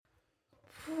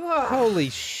Holy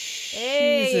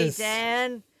Hey, Jesus.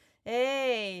 Dan.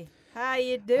 Hey, how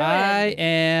you doing? I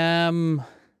am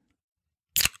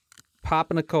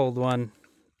popping a cold one.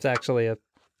 It's actually a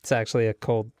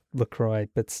cold LaCroix,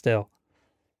 but still.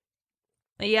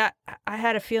 Yeah, I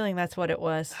had a feeling that's what it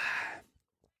was.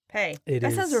 Hey,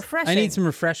 that sounds refreshing. I need some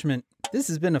refreshment. This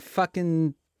has been a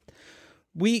fucking...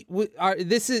 We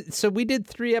did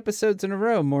 3 episodes in a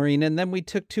row, Maureen, and then we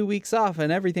took 2 weeks off and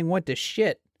everything went to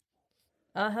shit.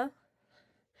 Uh-huh.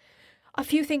 A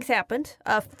few things happened,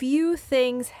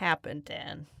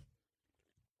 Dan.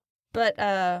 But,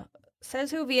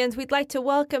 says Whovians, we'd like to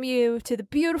welcome you to the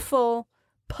beautiful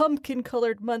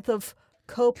pumpkin-colored month of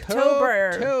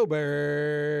Copetober.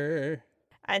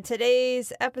 And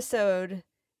today's episode,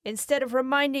 instead of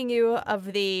reminding you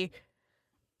of the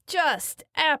just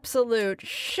absolute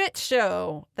shit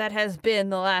show that has been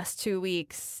the last 2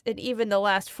 weeks and even the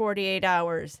last 48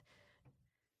 hours,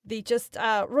 the just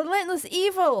relentless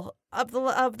evil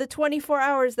of the 24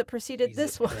 hours that preceded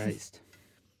Jesus this one. Christ.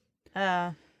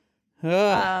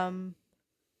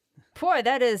 Boy,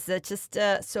 that is just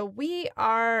so we've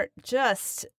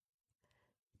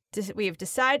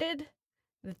decided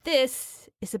that this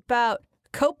is about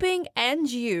coping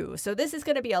and you. So this is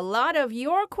going to be a lot of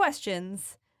your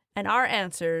questions and our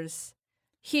answers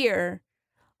here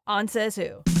on Says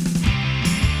Who.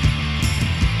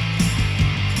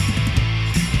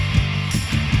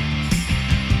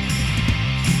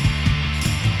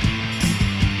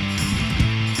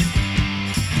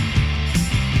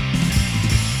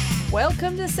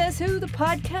 Welcome to Says Who, the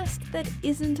podcast that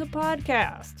isn't a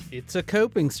podcast. It's a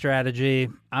coping strategy.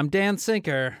 I'm Dan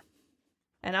Sinker.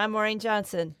 And I'm Maureen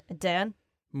Johnson. And Dan?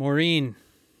 Maureen.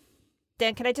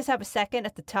 Dan, can I just have a second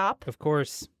at the top? Of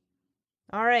course.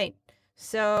 All right.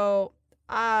 So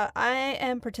I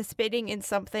am participating in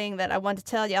something that I want to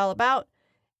tell y'all about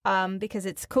because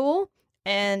it's cool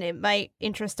and it might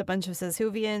interest a bunch of Says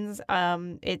Whovians.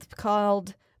 It's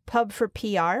called Pub for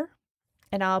PR.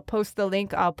 And I'll post the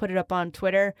link. I'll put it up on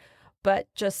Twitter. But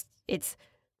just, it's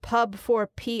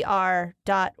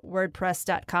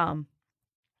pubforpr.wordpress.com.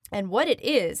 And what it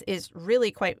is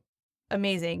really quite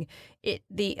amazing.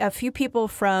 A few people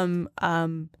from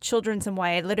children's and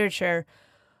YA literature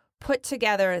put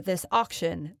together this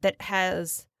auction that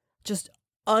has just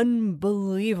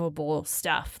unbelievable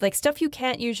stuff. Like stuff you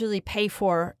can't usually pay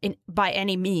for by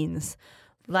any means.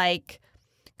 Like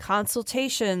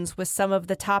consultations with some of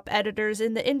the top editors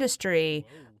in the industry,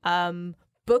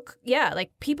 like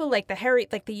people like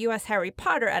the U.S. Harry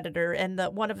Potter editor and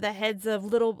one of the heads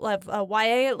of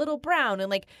YA at Little Brown, and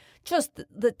like just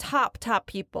the top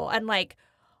people, and like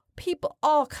people,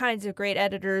 all kinds of great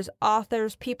editors,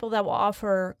 authors, people that will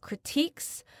offer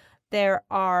critiques.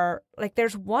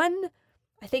 There's one,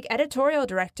 I think, editorial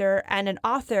director and an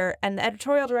author, and the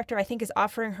editorial director I think is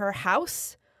offering her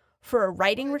house for a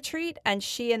writing retreat, and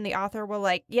she and the author were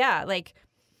like,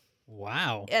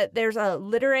 wow. There's a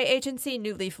literary agency,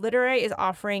 New Leaf Literary, is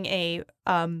offering a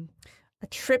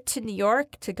trip to New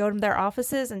York to go to their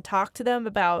offices and talk to them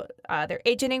about their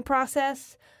agenting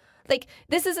process. Like,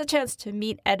 this is a chance to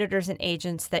meet editors and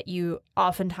agents that you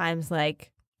oftentimes,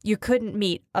 you couldn't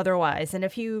meet otherwise. And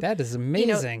if you... That is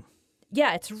amazing.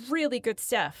 Yeah, it's really good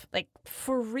stuff. Like,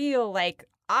 for real,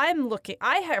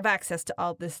 I have access to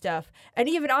all this stuff. And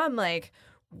even I'm like,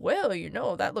 well,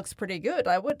 that looks pretty good.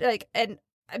 I would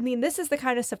this is the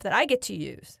kind of stuff that I get to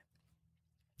use.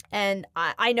 And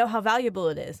I know how valuable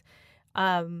it is.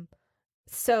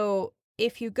 So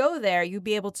if you go there, you'll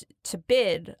be able to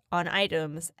bid on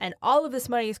items, and all of this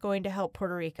money is going to help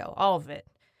Puerto Rico, all of it.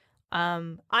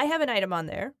 I have an item on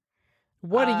there.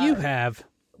 What do you have?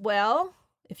 Well,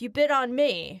 if you bid on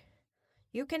me,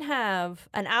 you can have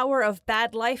an hour of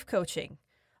bad life coaching.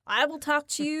 I will talk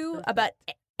to you about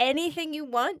anything you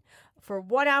want. For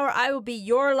 1 hour, I will be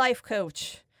your life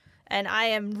coach. And I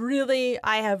am really,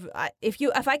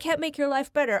 if I can't make your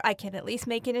life better, I can at least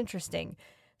make it interesting.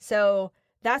 So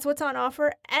that's what's on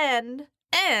offer. And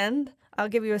I'll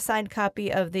give you a signed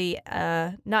copy of the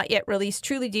not yet released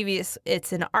Truly Devious.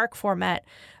 It's in ARC format.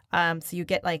 So you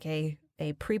get like a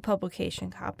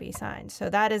pre-publication copy signed. So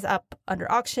that is up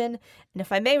under auction. And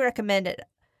if I may recommend it,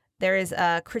 there is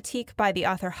a critique by the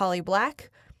author Holly Black,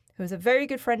 who is a very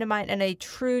good friend of mine and a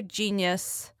true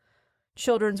genius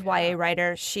children's YA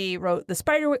writer. She wrote the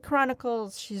Spiderwick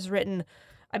Chronicles. She's written,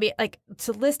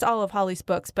 to list all of Holly's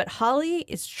books, but Holly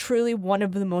is truly one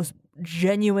of the most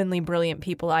genuinely brilliant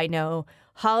people I know.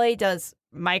 Holly does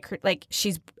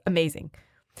she's amazing.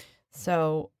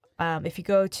 So if you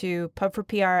go to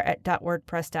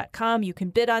pubforpr.wordpress.com, you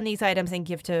can bid on these items and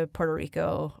give to Puerto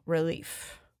Rico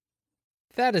relief.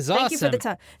 That is awesome. Thank you for the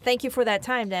time. Thank you for that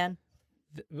time, Dan.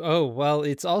 Oh, well,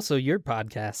 it's also your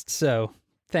podcast, so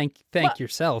thank Well-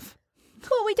 yourself.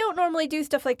 Well, we don't normally do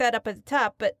stuff like that up at the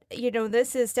top, but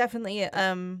this is definitely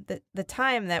the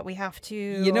time that we have to.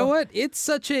 You know what? It's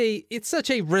such a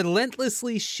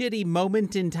relentlessly shitty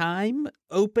moment in time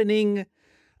opening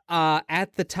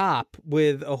at the top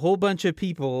with a whole bunch of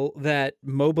people that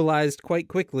mobilized quite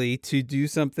quickly to do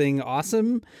something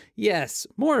awesome. Yes,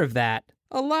 more of that.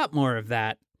 A lot more of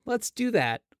that. Let's do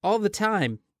that all the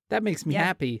time. That makes me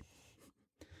happy.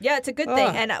 Yeah, it's a good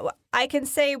thing. And I can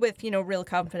say with, real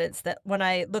confidence that when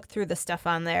I look through the stuff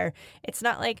on there, it's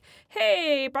not like,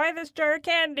 hey, buy this jar of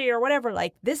candy or whatever.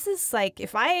 Like, this is like,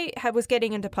 if I was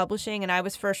getting into publishing and I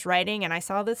was first writing and I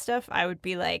saw this stuff, I would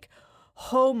be like,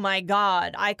 oh my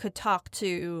God, I could talk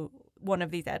to one of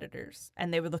these editors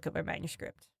and they would look at my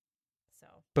manuscript. So,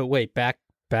 But wait, back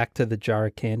to the jar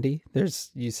of candy.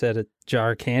 You said a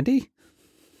jar of candy?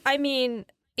 I mean,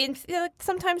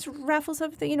 sometimes raffles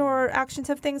have or auctions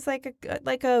have things like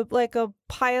a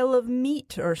pile of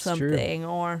meat or something,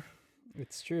 or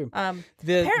it's true.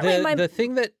 The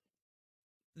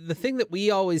thing that we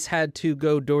always had to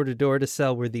go door to door to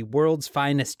sell were the world's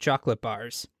finest chocolate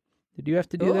bars. Did you have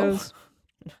to do those?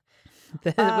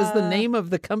 That was the name of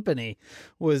the company,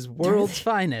 was World's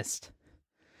Finest.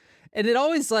 And it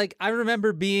always, like, I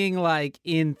remember being like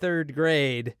in third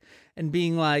grade and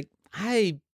being like,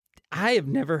 I have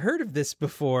never heard of this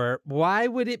before. Why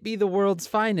would it be the world's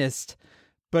finest,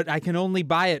 but I can only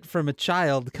buy it from a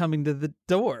child coming to the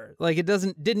door? Like, it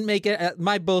didn't make it.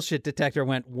 My bullshit detector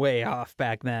went way off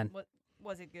back then. What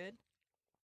was it good?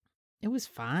 It was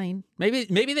fine. Maybe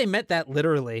they meant that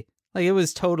literally. Like, it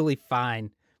was totally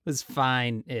fine. It was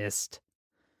finest.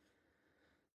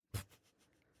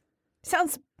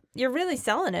 You're really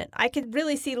selling it. I could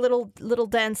really see little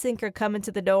Dan Sinker coming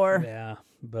to the door. Yeah.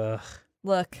 Ugh.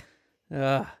 Look.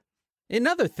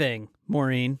 Another thing,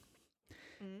 Maureen.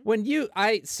 When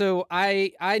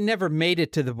I never made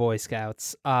it to the Boy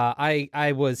Scouts.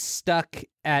 I was stuck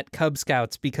at Cub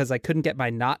Scouts because I couldn't get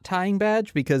my knot tying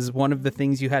badge because one of the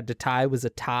things you had to tie was a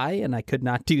tie, and I could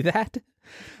not do that.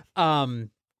 And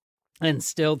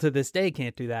still to this day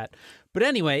can't do that. But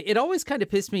anyway, it always kind of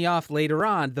pissed me off later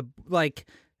on.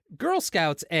 Girl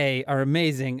Scouts, A, are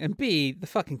amazing, and B, the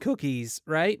fucking cookies,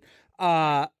 right?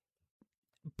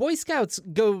 Boy Scouts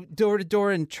go door to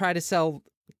door and try to sell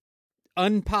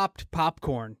unpopped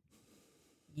popcorn.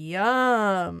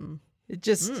 Yum. It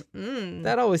just,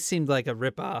 that always seemed like a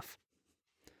ripoff.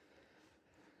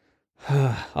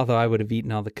 Although I would have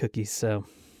eaten all the cookies, so.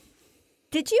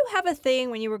 Did you have a thing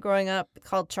when you were growing up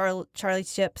called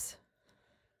Charlie's Chips?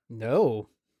 No.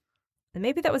 And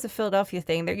maybe that was a Philadelphia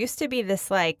thing. There used to be this,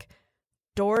 like,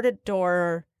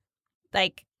 door-to-door,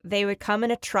 like, they would come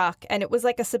in a truck, and it was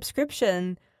like a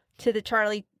subscription to the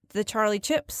Charlie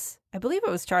Chips. I believe it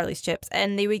was Charlie's Chips.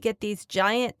 And they would get these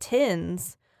giant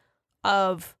tins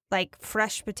of, like,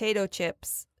 fresh potato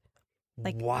chips.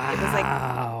 Like, wow. It was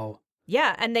like,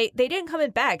 yeah, and they didn't come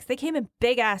in bags. They came in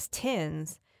big-ass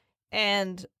tins.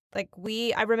 And, like,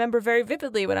 I remember very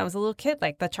vividly when I was a little kid,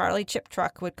 like, the Charlie Chip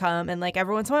truck would come, and, like,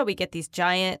 every once in a while we get these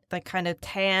giant, like, kind of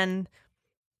tan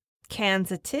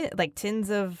cans of tins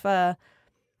of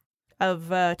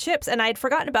chips. And I'd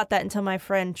forgotten about that until my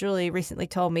friend Julie recently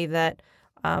told me that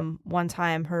one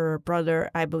time her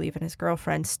brother, I believe, and his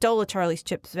girlfriend stole a Charlie's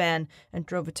Chips van and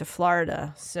drove it to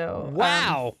Florida. So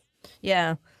wow.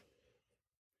 Yeah.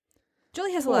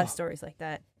 Julie has a lot of stories like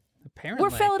that. Apparently. We're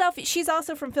Philadelphia. She's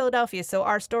also from Philadelphia, so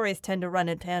our stories tend to run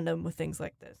in tandem with things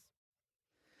like this.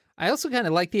 I also kind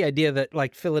of like the idea that,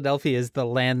 like, Philadelphia is the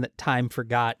land that time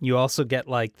forgot. You also get,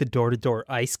 like, the door-to-door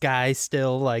ice guy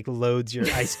still, like, loads your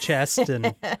ice chest,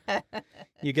 and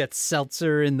you get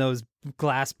seltzer in those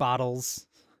glass bottles.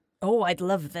 Oh, I'd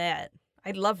love that.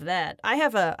 I'd love that. I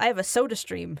have a soda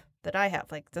stream that I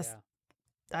have, like, this. Yeah.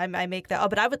 I make that. Oh,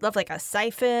 but I would love, like, a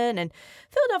siphon. And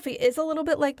Philadelphia is a little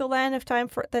bit like the land of time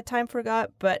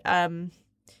forgot. But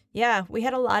yeah, we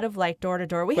had a lot of, like, door to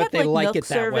door. We had, like, milk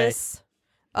service.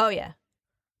 Oh yeah.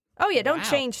 Don't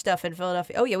change stuff in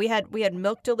Philadelphia. Oh yeah, we had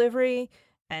milk delivery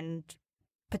and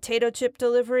potato chip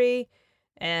delivery,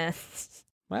 and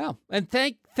wow. And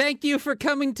thank you for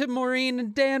coming to Maureen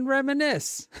and Dan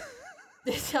Reminisce.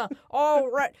 All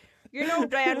right. You know,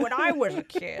 Dan, when I was a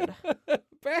kid.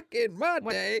 Back in my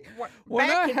day, when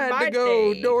I had to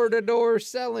go door to door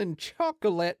selling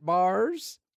chocolate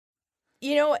bars.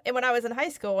 You know, when I was in high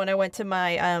school, when I went to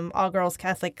my all-girls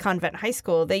Catholic convent high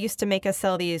school, they used to make us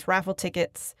sell these raffle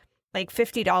tickets, like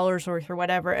 $50 worth or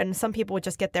whatever, and some people would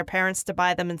just get their parents to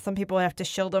buy them, and some people would have to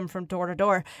shill them from door to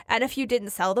door. And if you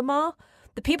didn't sell them all,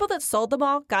 The people that sold them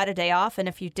all got a day off, and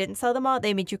if you didn't sell them all,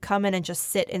 they made you come in and just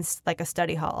sit in like a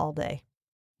study hall all day.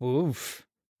 Oof.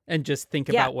 And just think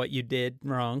Yeah. about what you did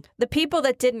wrong. The people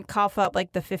that didn't cough up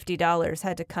like the $50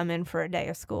 had to come in for a day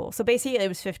of school. So basically, it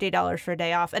was $50 for a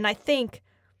day off. And I think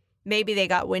maybe they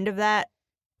got wind of that.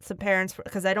 Some parents,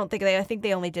 because I think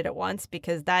they only did it once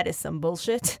because that is some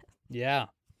bullshit. Yeah.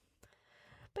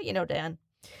 But you know, Dan.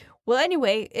 Well,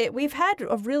 anyway, we've had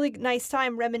a really nice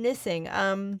time reminiscing.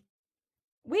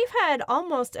 We've had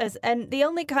almost and the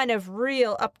only kind of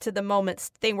real up to the moment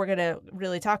thing we're going to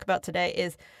really talk about today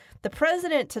is the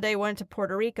president today went to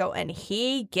Puerto Rico and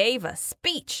he gave a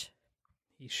speech.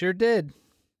 He sure did.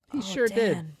 He sure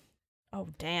did. Dan. Oh,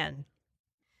 Dan.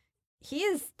 He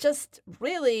is just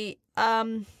really,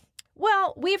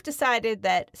 well, we've decided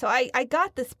that, so I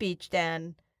got the speech,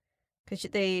 Dan, because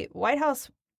the White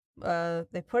House,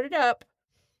 they put it up,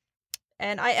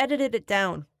 and I edited it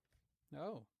down.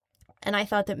 Oh. And I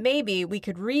thought that maybe we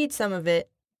could read some of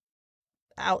it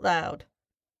out loud.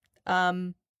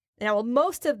 Now,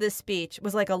 most of this speech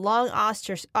was like a long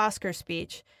Oscar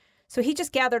speech. So he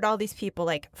just gathered all these people,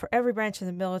 like, for every branch of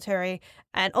the military,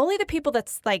 and only the people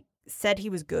that's, like, said he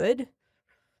was good.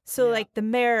 So, Yeah. like, the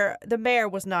mayor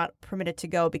was not permitted to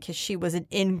go because she was an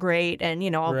ingrate and, you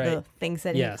know, all the Right. things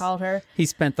that Yes. he called her. He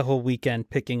spent the whole weekend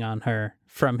picking on her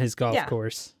from his golf Yeah.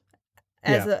 course.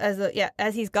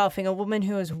 As he's golfing, a woman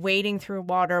who is wading through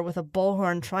water with a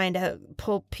bullhorn trying to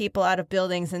pull people out of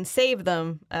buildings and save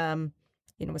them,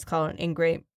 was called an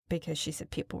ingrate because she said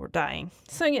people were dying.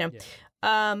 So,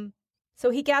 so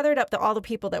he gathered up all the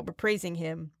people that were praising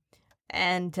him,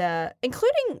 and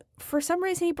including, for some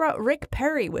reason, he brought Rick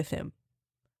Perry with him.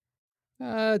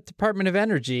 Department of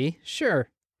Energy. Sure.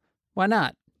 Why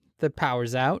not? The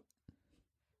power's out.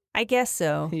 I guess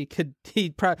so.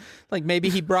 Maybe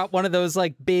he brought one of those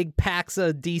like big packs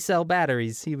of D-cell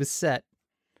batteries. He was set.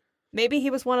 Maybe he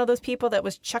was one of those people that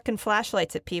was chucking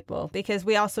flashlights at people, because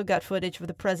we also got footage of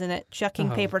the president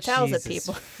chucking paper towels at Jesus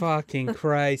people. Fucking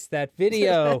Christ, that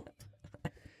video.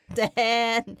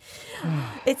 Dan,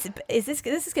 this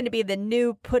is going to be the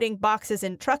new putting boxes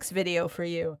in trucks video for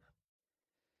you.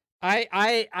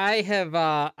 I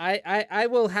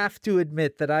will have to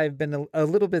admit that I've been a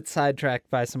little bit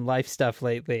sidetracked by some life stuff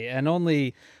lately, and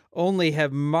only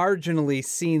have marginally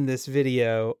seen this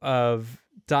video of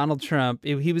Donald Trump.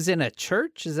 He was in a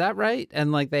church, is that right?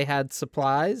 And like they had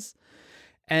supplies,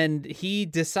 and he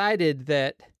decided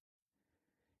that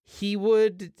he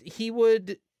would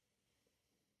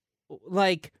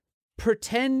like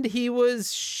pretend he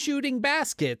was shooting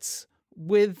baskets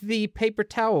with the paper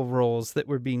towel rolls that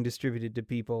were being distributed to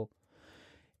people.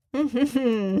 He's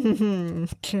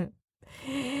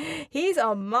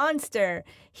a monster.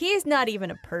 He's not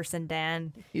even a person,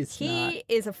 Dan. He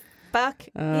is a fuck.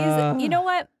 You know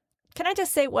what? Can I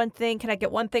just say one thing? Can I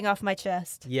get one thing off my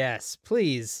chest? Yes,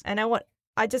 please. And I want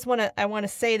to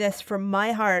say this from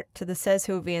my heart to the Says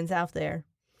Whovians out there.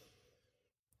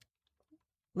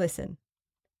 Listen,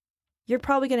 you're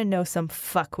probably going to know some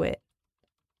fuckwit.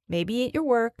 Maybe at your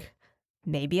work,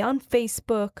 maybe on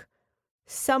Facebook,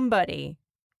 somebody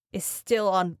is still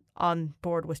on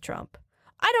board with Trump.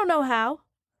 I don't know how.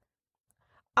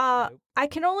 I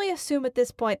can only assume at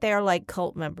this point they are like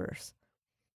cult members.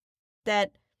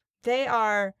 That they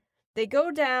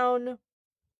go down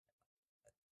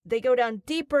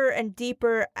deeper and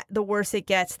deeper. The worse it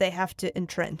gets, they have to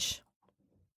entrench.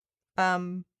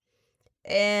 Fuck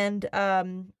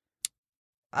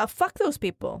those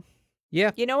people.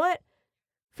 Yeah. You know what?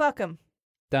 Fuck them.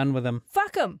 Done with them.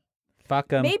 Fuck them. Fuck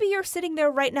them. Maybe you're sitting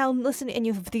there right now listening, and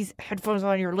you have these headphones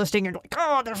on, you're listening, and you're like,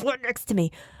 oh, there's one next to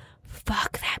me.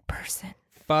 Fuck that person.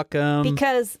 Fuck them.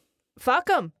 Because fuck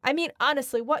them. I mean,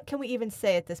 honestly, what can we even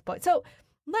say at this point? So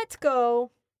let's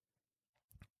go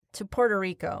to Puerto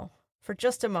Rico for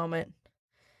just a moment.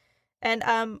 And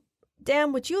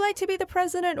Dan, would you like to be the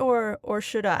president, or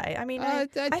should I? I mean, I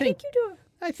think you do.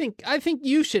 I think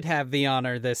you should have the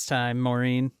honor this time,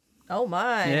 Maureen. Oh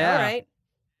my! Yeah. All right.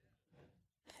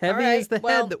 Heavy is the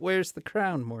head that wears the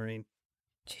crown, Maureen.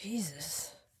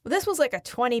 Jesus. Well, this was like a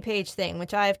 20-page thing,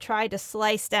 which I have tried to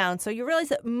slice down. So you realize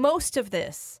that most of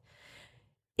this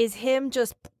is him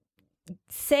just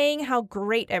saying how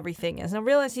great everything is. And I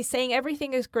realize he's saying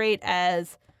everything is great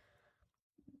as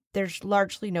there's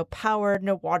largely no power,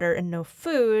 no water, and no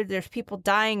food. There's people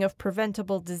dying of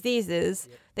preventable diseases.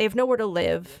 Yep. They have nowhere to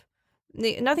live.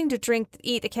 Nothing to drink,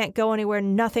 eat. They can't go anywhere.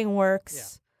 Nothing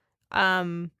works. Yeah.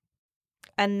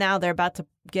 And now they're about to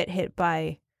get hit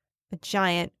by a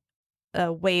giant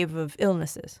wave of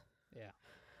illnesses.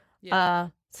 Yeah.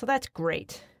 So that's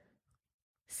great.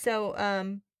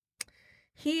 So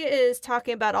he is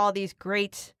talking about all these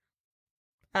great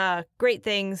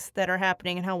things that are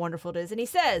happening and how wonderful it is. And he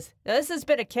says, now, this has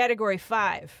been a Category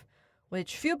 5,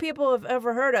 which few people have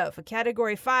ever heard of, a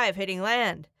Category 5 hitting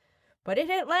land. But it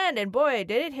hit land, and boy,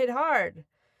 did it hit hard.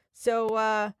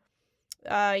 So, the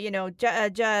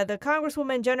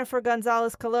Congresswoman Jennifer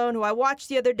Gonzalez Colon, who I watched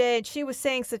the other day, and she was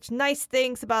saying such nice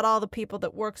things about all the people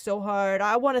that work so hard.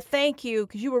 I want to thank you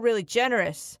because you were really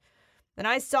generous. And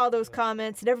I saw those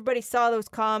comments, and everybody saw those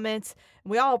comments,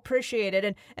 and we all appreciate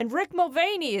it. And Rick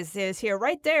Mulvaney is here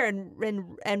right there, and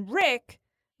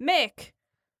Mick,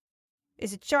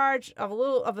 is in charge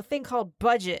of a thing called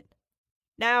budget.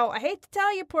 Now, I hate to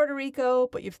tell you, Puerto Rico,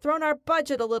 but you've thrown our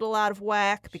budget a little out of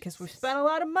whack because we've spent a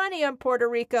lot of money on Puerto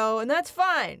Rico, and that's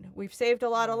fine. We've saved a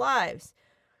lot of lives.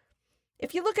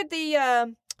 If you look at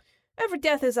the, every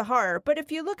death is a horror, but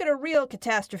if you look at a real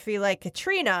catastrophe like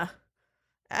Katrina,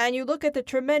 and you look at the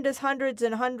tremendous hundreds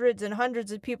and hundreds and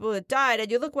hundreds of people that died, and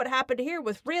you look what happened here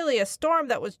with really a storm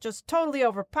that was just totally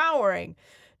overpowering.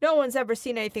 No one's ever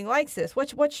seen anything like this.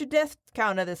 What's your death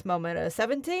count at this moment?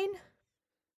 17?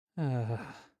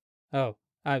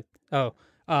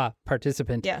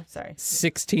 Participant. Yeah, sorry.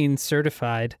 16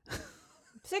 certified.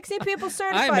 16 people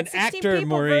certified. I'm an 16 actor, people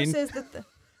Maureen. versus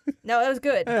No, it was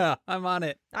good. Yeah, I'm on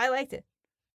it. I liked it.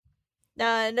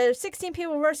 And there's 16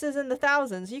 people versus in the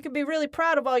thousands. You can be really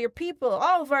proud of all your people,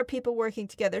 all of our people working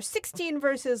together. 16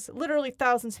 versus literally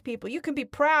thousands of people. You can be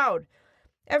proud.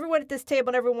 Everyone at this table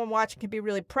and everyone watching can be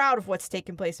really proud of what's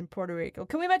taking place in Puerto Rico.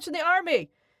 Can we mention the Army?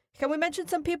 Can we mention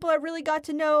some people I really got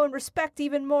to know and respect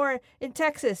even more in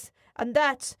Texas? And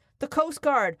that's the Coast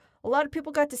Guard. A lot of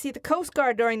people got to see the Coast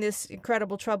Guard during this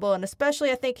incredible trouble. And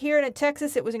especially, I think, here in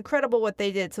Texas, it was incredible what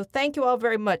they did. So thank you all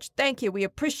very much. Thank you. We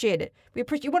appreciate it.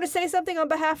 You want to say something on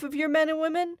behalf of your men and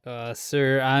women?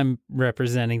 Sir, I'm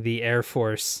representing the Air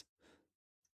Force.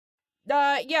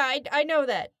 Yeah, I know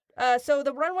that. So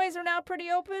the runways are now pretty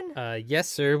open? Yes,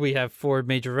 sir. We have 4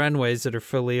 major runways that are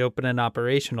fully open and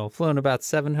operational. Flown about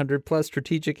 700 plus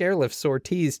strategic airlift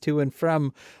sorties to and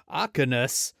from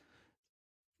Acanas,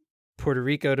 Puerto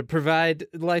Rico, to provide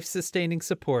life-sustaining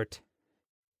support.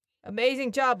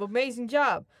 Amazing job, amazing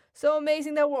job. So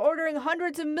amazing that we're ordering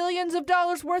hundreds of millions of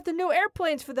dollars worth of new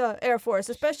airplanes for the Air Force,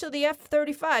 especially the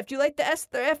F-35. Do you like the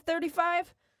F-35?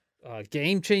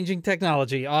 Game-changing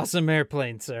technology. Awesome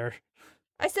airplane, sir.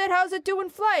 I said, how's it doing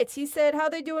flights? He said, how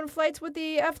they doing flights with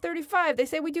the F-35? They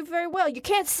say we do very well. You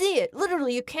can't see it.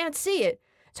 Literally, you can't see it.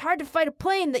 It's hard to fight a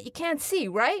plane that you can't see,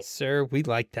 right? Sir, we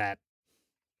like that.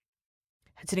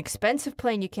 It's an expensive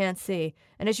plane you can't see.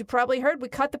 And as you probably heard, we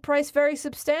cut the price very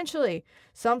substantially.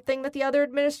 Something that the other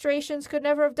administrations could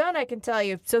never have done, I can tell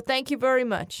you. So thank you very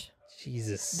much.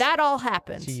 Jesus. That all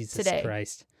happened Jesus today.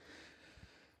 Christ.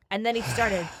 And then he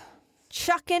started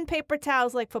chucking paper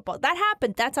towels like football. That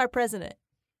happened. That's our president.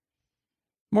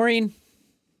 Maureen.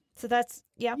 So that's,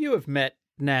 yeah. You have met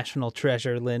National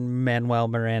Treasure Lin-Manuel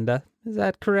Miranda. Is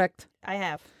that correct? I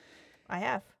have.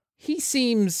 He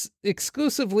seems,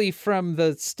 exclusively from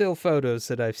the still photos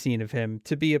that I've seen of him,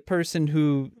 to be a person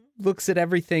who looks at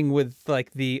everything with,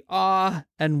 like, the awe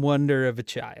and wonder of a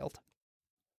child.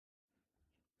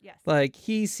 Yes. Like,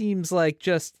 he seems like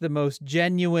just the most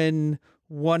genuine,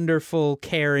 wonderful,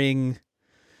 caring,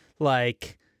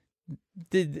 like,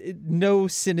 no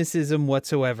cynicism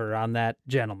whatsoever on that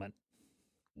gentleman.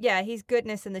 Yeah, he's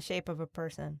goodness in the shape of a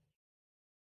person.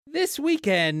 This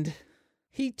weekend,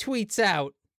 he tweets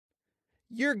out,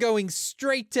 "You're going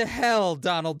straight to hell,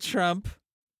 Donald Trump.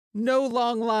 No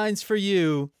long lines for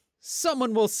you.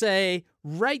 Someone will say,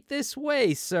 right this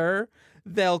way, sir.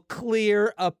 They'll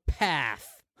clear a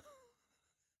path."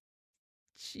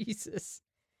 Jesus.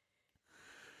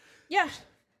 Yeah.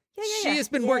 She has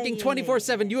been working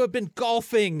 24/7. You have been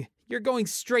golfing. You're going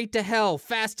straight to hell.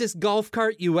 Fastest golf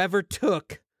cart you ever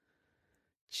took.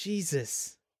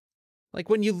 Jesus. Like,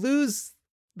 when you lose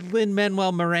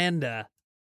Lin-Manuel Miranda,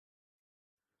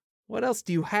 what else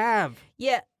do you have?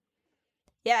 Yeah,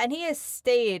 and he has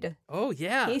stayed. Oh,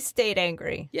 yeah. He stayed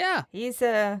angry. Yeah. He's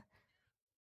not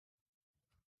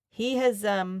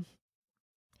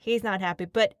happy,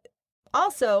 but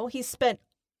also he's spent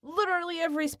literally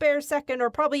every spare second, or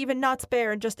probably even not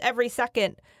spare, and just every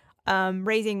second,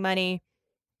 raising money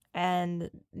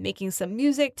and making some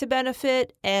music to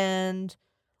benefit, and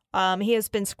he has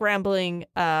been scrambling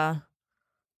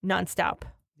nonstop.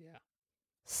 Yeah.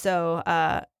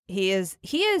 So he is,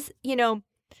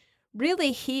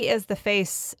 really, he is the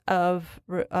face of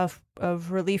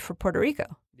relief for Puerto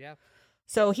Rico. Yeah.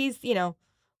 So he's, we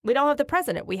don't have the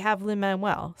president. We have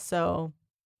Lin-Manuel. So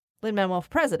Lin-Manuel for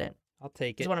president. I'll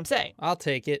take it. Is what I'm saying. I'll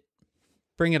take it.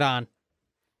 Bring it on.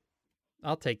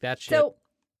 I'll take that shit. So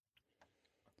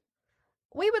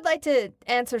we would like to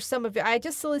answer some of you. I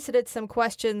just solicited some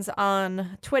questions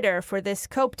on Twitter for this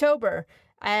Copetober,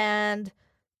 and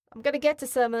I'm going to get to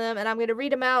some of them, and I'm going to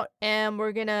read them out, and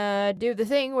we're going to do the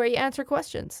thing where you answer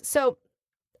questions. So,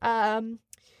 Jen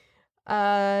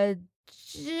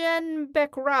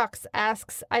Beck Rocks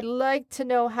asks, I'd like to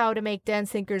know how to make Dan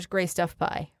Sinker's gray stuff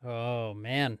pie. Oh,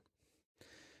 man.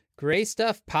 Gray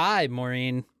stuff pie,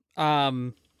 Maureen.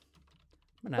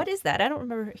 What is that? I don't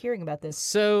remember hearing about this.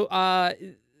 So,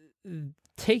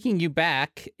 taking you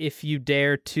back, if you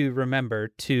dare to remember,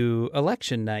 to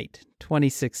election night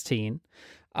 2016,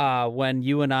 when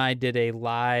you and I did a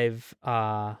live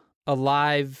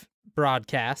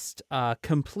broadcast,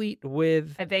 complete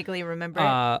with I vaguely remember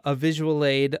a visual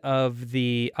aid of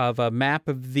a map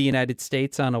of the United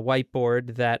States on a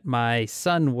whiteboard that my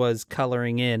son was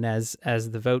coloring in as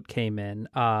the vote came in.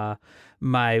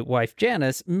 My wife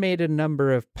Janice made a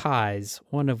number of pies,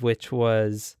 one of which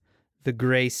was the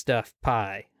gray stuff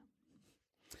pie,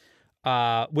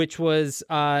 which was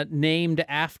named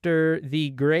after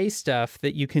the gray stuff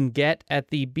that you can get at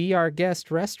the Be Our Guest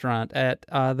restaurant at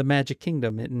the Magic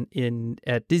Kingdom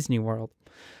at Disney World.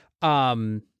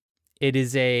 It's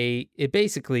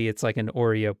like an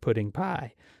Oreo pudding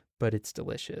pie, but it's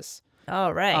delicious.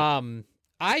 All right.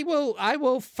 I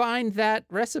will find that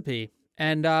recipe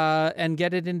and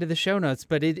get it into the show notes,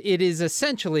 but it is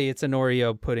essentially it's an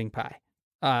Oreo pudding pie.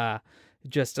 I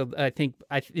think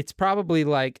it's probably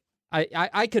like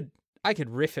I could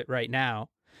riff it right now.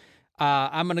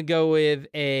 I'm gonna go with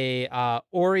a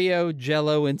Oreo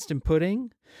Jello instant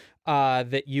pudding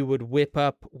that you would whip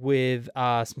up with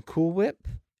some Cool Whip,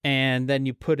 and then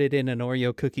you put it in an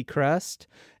Oreo cookie crust,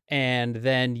 and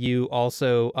then you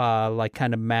also like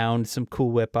kind of mound some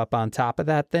Cool Whip up on top of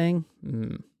that thing.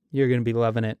 You're gonna be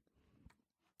loving it.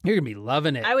 You're gonna be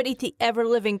loving it. I would eat the ever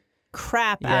living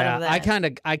crap out of that.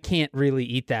 I can't really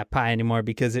eat that pie anymore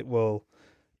because you'll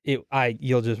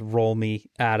just roll me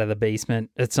out of the basement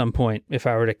at some point if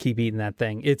I were to keep eating that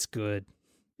thing. It's good.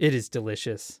 It is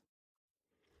delicious.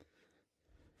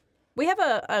 We have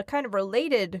a kind of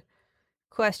related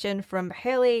question from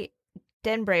Haley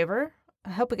Denbraver. I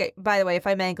hope we get, by the way, if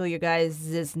I mangle you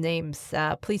guys' names,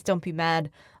 please don't be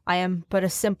mad. I am but a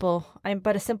simple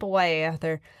YA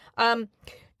author.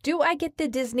 Do I get the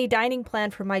Disney dining plan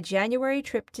for my January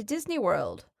trip to Disney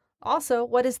World? Also,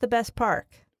 what is the best park?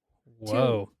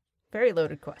 Whoa. 2 very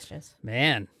loaded questions.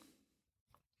 Man.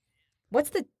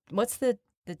 What's the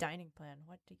dining plan?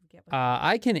 What do you get?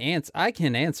 I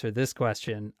can answer this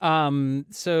question.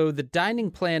 So the dining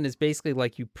plan is basically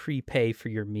like you prepay for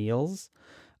your meals.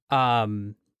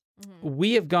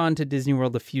 We have gone to Disney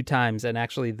World a few times, and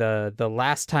actually the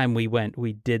last time we went,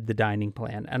 we did the dining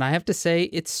plan. And I have to say,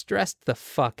 it stressed the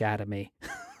fuck out of me.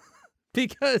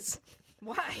 Because...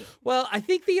 Why? Well, I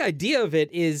think the idea of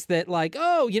it is that, like,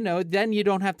 then you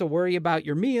don't have to worry about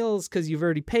your meals because you've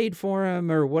already paid for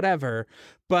them or whatever.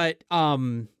 But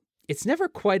it's never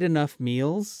quite enough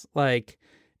meals, like,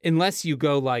 unless you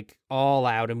go, like, all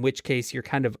out, in which case you're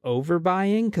kind of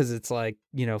overbuying because it's, like,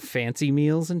 fancy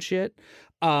meals and shit.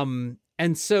 And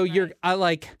so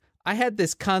I had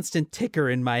this constant ticker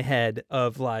in my head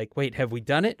of like, wait, have we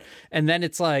done it? And then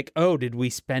it's like, oh, did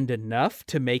we spend enough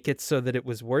to make it so that it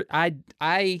was worth? I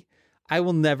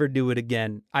will never do it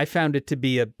again. I found it to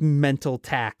be a mental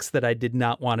tax that I did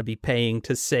not want to be paying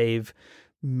to save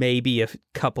maybe a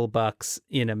couple bucks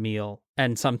in a meal,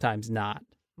 and sometimes not.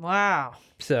 Wow.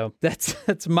 So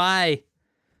that's my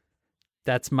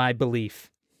belief.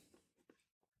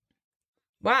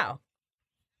 Wow.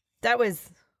 That was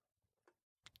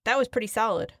pretty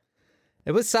solid.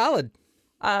 It was solid.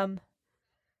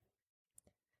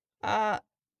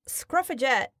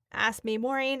 Scruffajet asked me,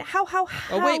 Maureen, how wait,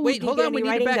 hold on. We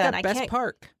need to back up. Best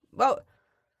park. Well,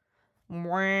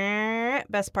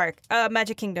 best park.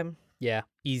 Magic Kingdom. Yeah,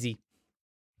 easy.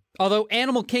 Although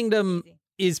Animal Kingdom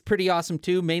is pretty awesome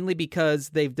too, mainly because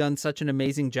they've done such an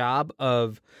amazing job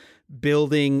of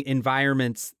building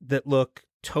environments that look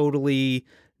totally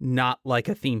not like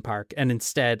a theme park and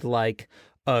instead like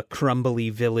a crumbly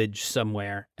village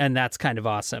somewhere, and that's kind of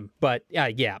awesome. But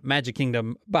yeah, Magic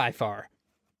Kingdom by far.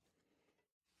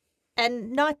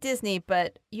 And not Disney,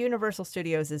 but Universal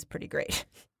Studios is pretty great.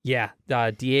 Yeah,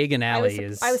 Diagon Alley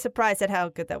is... I was surprised at how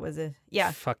good that was.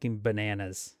 Fucking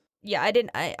bananas. Yeah,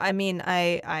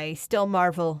 I still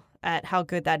marvel at how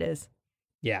good that is.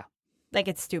 Yeah. Like,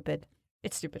 it's stupid.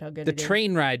 It's stupid how good it is. The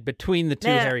train ride between the two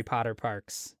Harry Potter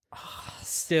parks.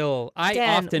 Still, I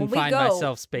often find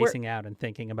myself spacing out and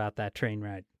thinking about that train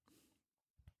ride.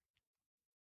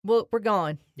 Well, we're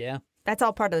going. Yeah. That's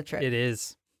all part of the trip. It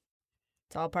is.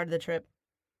 It's all part of the trip.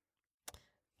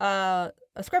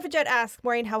 Scrufflejet asks,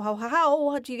 Maureen,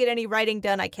 how do you get any writing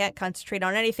done? I can't concentrate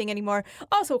on anything anymore.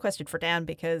 Also a question for Dan,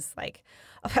 because, like,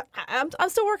 I'm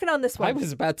still working on this one. I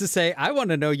was about to say, I want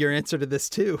to know your answer to this,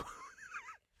 too.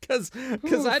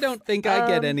 Because I don't think I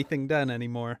get anything done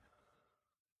anymore.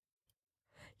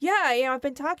 Yeah, I've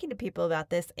been talking to people about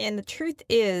this, and the truth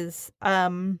is,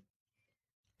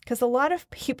 because a lot of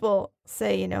people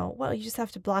say, well, you just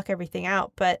have to block everything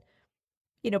out. But,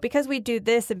 because we do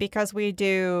this and because we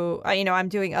do, I'm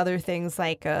doing other things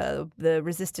like the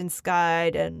Resistance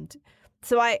Guide. And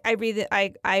so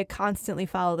I constantly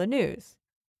follow the news,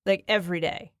 like every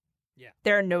day. Yeah.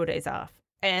 There are no days off.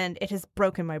 And it has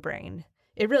broken my brain.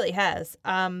 It really has.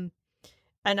 And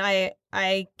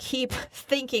I keep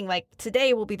thinking, like,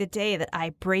 today will be the day that I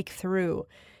break through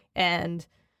and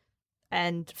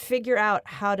figure out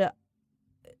how to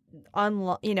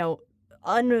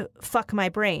unfuck my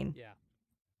brain. Yeah.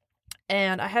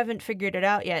 And I haven't figured it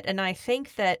out yet. And I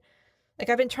think that, like,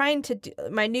 I've been trying to do,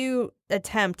 my new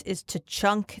attempt is to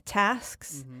chunk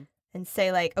tasks and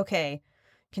say, like, okay,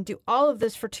 can do all of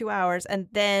this for 2 hours, and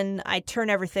then I turn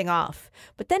everything off.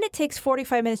 But then it takes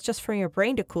 45 minutes just for your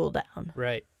brain to cool down.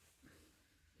 Right.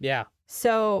 Yeah.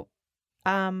 So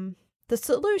the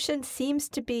solution seems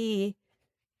to be,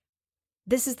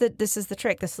 this is the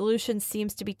trick. The solution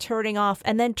seems to be turning off,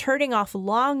 and then turning off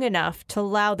long enough to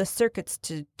allow the circuits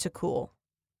to cool.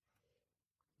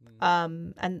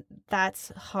 And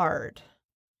that's hard.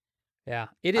 Yeah,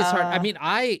 it is hard. I mean,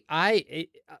 I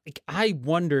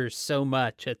wonder so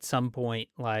much at some point,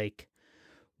 like,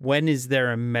 when is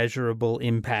there a measurable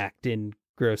impact in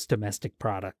gross domestic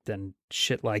product and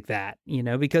shit like that,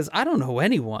 because I don't know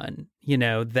anyone,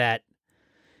 that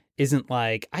isn't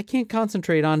like, I can't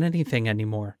concentrate on anything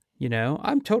anymore.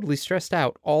 I'm totally stressed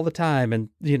out all the time and,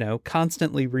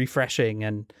 constantly refreshing.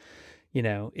 And,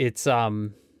 it's,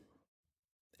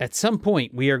 at some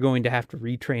point we are going to have to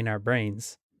retrain our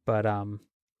brains. But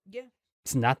yeah,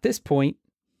 it's not this point.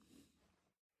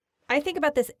 I think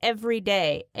about this every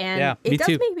day, and it does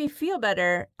too. make me feel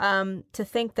better to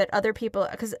think that other people,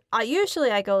 because I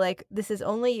go like, this is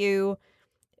only you.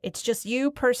 It's just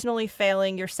you personally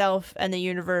failing yourself and the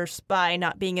universe by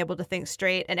not being able to think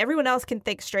straight, and everyone else can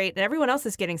think straight, and everyone else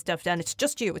is getting stuff done. It's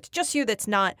just you. It's just you that's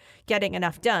not getting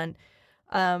enough done,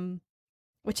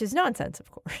 which is nonsense, of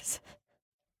course.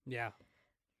 Yeah.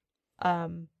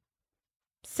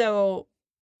 So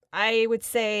I would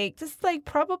say just, like,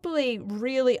 probably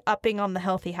really upping on the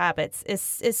healthy habits.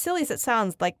 As silly as it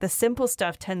sounds, like, the simple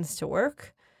stuff tends to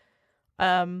work.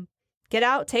 Get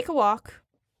out, take a walk,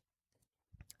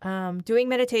 doing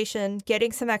meditation,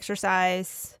 getting some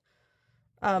exercise,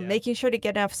 making sure to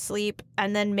get enough sleep,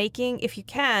 and then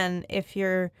if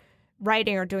you're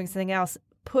writing or doing something else,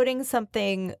 putting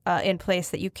something in place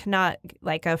that you cannot,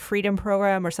 like a freedom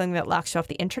program or something that locks you off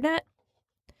the internet.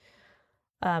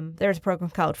 There's a program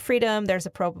called Freedom. There's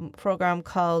a program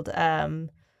called,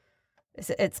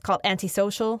 it's called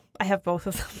Antisocial. I have both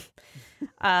of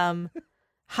them.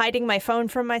 Hiding my phone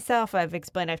from myself. I've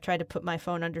explained I've tried to put my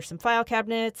phone under some file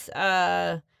cabinets.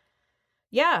 Yeah.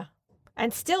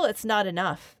 And still it's not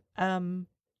enough.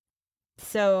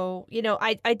 So,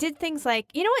 I did things like,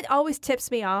 what always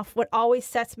tips me off? What always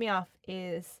sets me off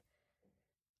is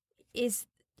it's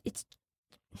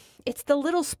the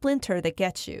little splinter that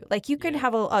gets you. Like, you can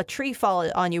have a tree fall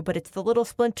on you, but it's the little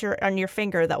splinter on your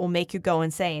finger that will make you go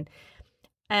insane.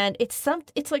 And it's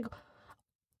like,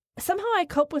 somehow I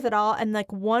cope with it all. And,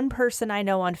 like, one person I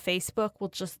know on Facebook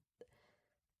will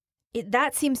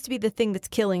that seems to be the thing that's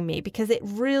killing me, because it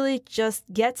really just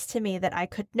gets to me that I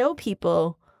could know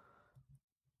people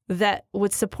that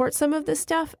would support some of this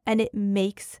stuff, and it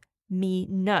makes me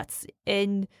nuts.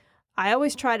 And I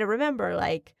always try to remember,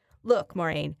 like, look,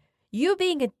 Maureen, you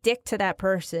being a dick to that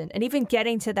person and even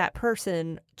getting to that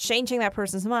person, changing that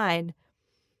person's mind,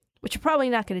 which you're probably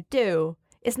not going to do,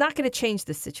 is not going to change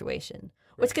the situation.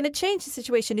 Right. What's going to change the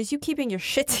situation is you keeping your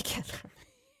shit together.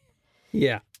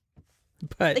 Yeah.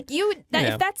 But like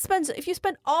if you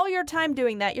spend all your time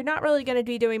doing that, you're not really going to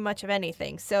be doing much of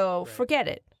anything. So forget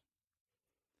it.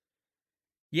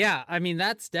 Yeah, I mean,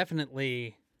 that's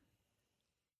definitely,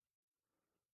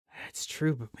 it's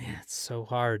true, but man, it's so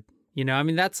hard. I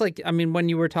mean, that's like, I mean, when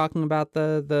you were talking about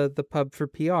the pub for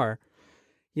PR,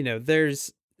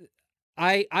 there's,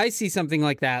 I see something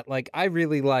like that. Like, I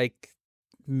really like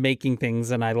making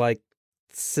things, and I like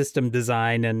system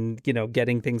design and,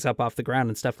 getting things up off the ground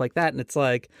and stuff like that. And it's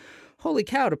like, holy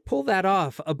cow, to pull that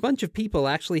off, a bunch of people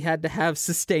actually had to have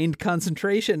sustained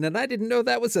concentration. And I didn't know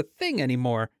that was a thing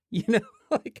anymore.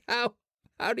 Like, how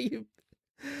do you,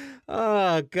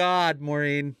 oh God,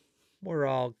 Maureen, we're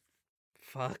all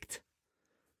fucked.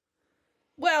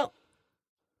 Well,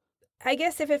 I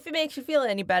guess if it makes you feel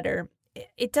any better,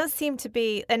 it does seem to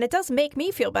be, and it does make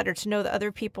me feel better to know that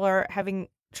other people are having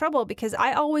trouble, because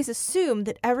I always assume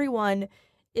that everyone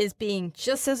is being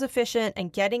just as efficient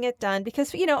and getting it done,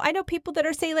 because, I know people that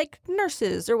are, say, like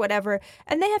nurses or whatever,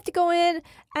 and they have to go in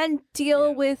and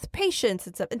deal with patients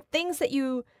and stuff, and things that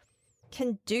you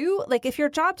can do. Like, if your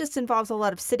job just involves a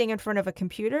lot of sitting in front of a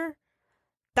computer,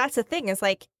 that's the thing. It's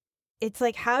like,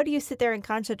 how do you sit there and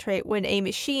concentrate when a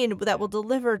machine that will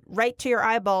deliver right to your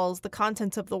eyeballs the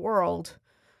contents of the world?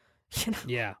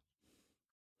 Yeah.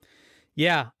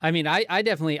 Yeah. I mean,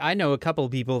 I know a couple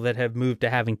of people that have moved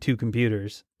to having two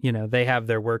computers. They have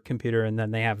their work computer and then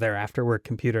they have their after work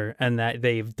computer, and that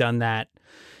they've done that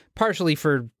partially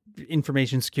for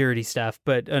information security stuff.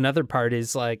 But another part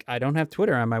is like, I don't have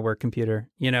Twitter on my work computer.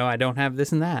 I don't have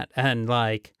this and that. And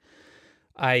like,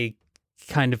 I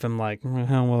kind of am like,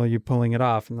 how well are you pulling it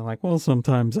off? And they're like, well,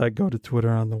 sometimes I go to Twitter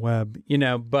on the web,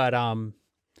 but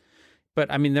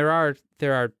I mean, there are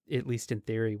at least in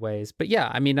theory ways. But yeah,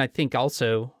 I mean, I think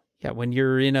also, when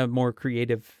you're in a more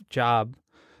creative job,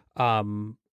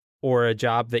 or a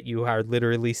job that you are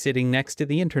literally sitting next to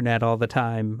the internet all the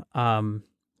time, man,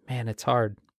 it's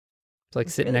hard. It's like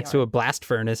sitting next to a blast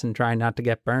furnace and trying not to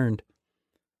get burned.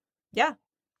 Yeah.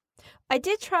 I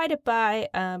did try to buy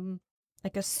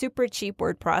like a super cheap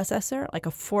word processor, like a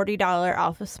 $40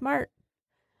 AlphaSmart.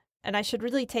 And I should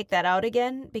really take that out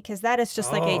again, because that is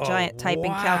just like a giant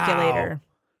typing calculator.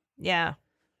 Yeah.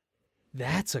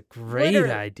 That's a great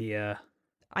idea.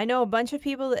 I know a bunch of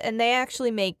people, and they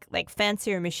actually make like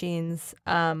fancier machines.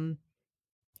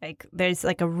 Like there's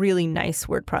like a really nice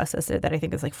word processor that I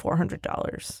think is like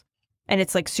 $400. And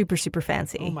it's like super, super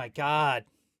fancy. Oh my God.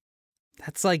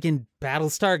 That's like in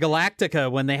Battlestar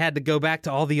Galactica when they had to go back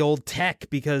to all the old tech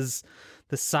because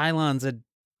the Cylons had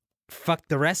fucked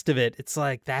the rest of it. It's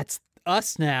like, that's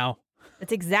us now.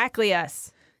 It's exactly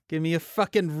us. Give me a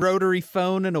fucking rotary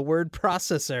phone and a word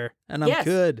processor, and I'm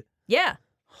good. Yeah.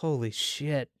 Holy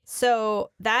shit. So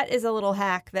that is a little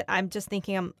hack that I'm just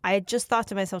thinking, I just thought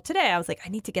to myself today, I was like, I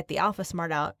need to get the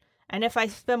AlphaSmart out. And if I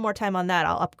spend more time on that,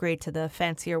 I'll upgrade to the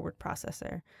fancier word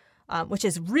processor. Which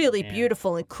is really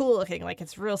beautiful and cool looking. Like,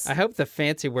 it's real. I hope the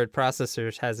fancy word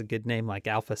processor has a good name like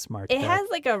AlphaSmart. It has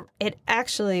like a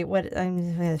fancy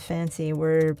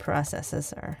word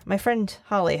processor. My friend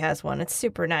Holly has one. It's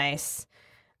super nice.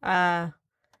 I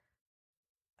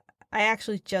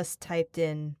actually just typed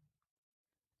in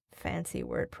fancy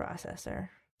word processor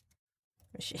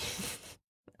machine.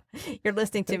 You're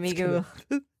listening to me, Google.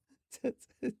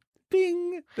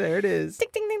 Bing. There it is. Ding,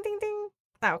 ding, ding, ding, ding.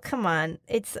 Oh, come on.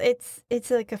 It's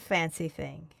like a fancy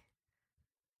thing.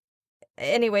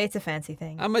 Anyway, it's a fancy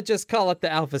thing. I'm going to just call it the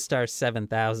AlphaStar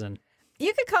 7000.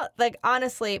 You could call it, like,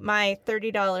 honestly, my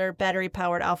 $30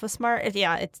 battery-powered AlphaSmart,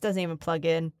 it doesn't even plug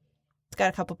in. It's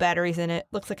got a couple batteries in it.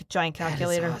 Looks like a giant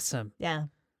calculator. That is awesome. Yeah.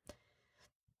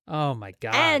 Oh, my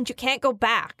God. And you can't go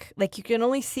back. Like, you can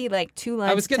only see, like, 2 lines of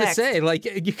text. I was going to say, like,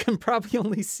 you can probably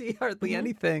only see hardly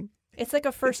anything. It's like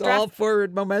a first it's draft. All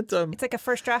forward momentum. It's like a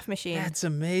first draft machine. That's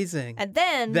amazing. And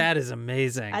then that is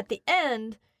amazing. At the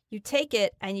end, you take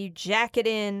it and you jack it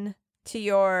in to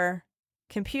your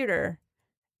computer,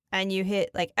 and you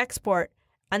hit like export,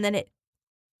 and then it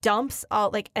dumps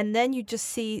all and then you just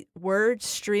see words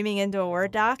streaming into a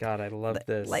Word doc. God, I love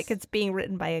this. Like it's being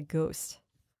written by a ghost.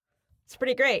 It's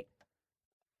pretty great.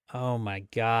 Oh my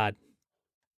God.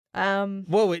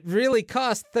 Whoa, it really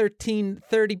cost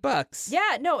 $30.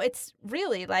 Yeah, no, it's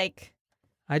really like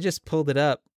I just pulled it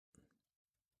up.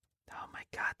 Oh my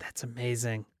God, that's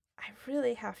amazing. I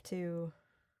really have to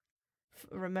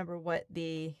remember what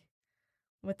the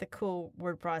cool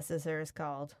word processor is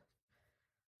called.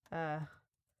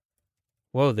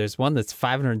 Whoa, there's one that's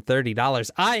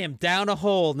 $530. I am down a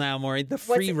hole now, Maureen. The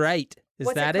FreeWrite.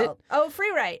 Is that it? Oh,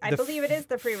 FreeWrite. I believe it is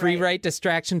the FreeWrite. FreeWrite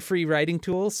distraction-free writing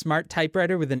tool, smart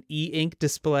typewriter with an e-ink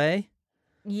display.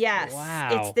 Yes.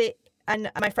 Wow.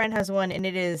 And my friend has one, and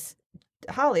it is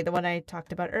Holly, the one I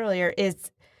talked about earlier,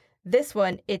 is this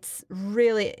one. It's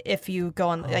really, if you go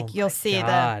on, you'll see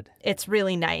it's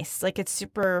really nice. Like it's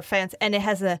super fancy, and it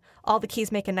has all the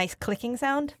keys make a nice clicking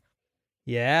sound.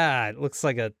 Yeah, it looks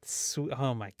like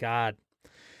oh my God.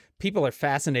 People are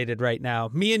fascinated right now.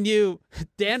 Me and you,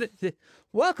 Dan.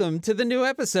 Welcome to the new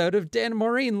episode of Dan and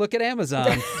Maureen Look at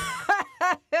Amazon.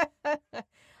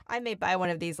 I may buy one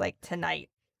of these tonight.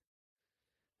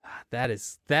 That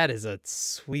is a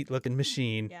sweet looking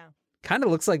machine. Yeah. Kind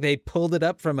of looks like they pulled it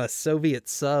up from a Soviet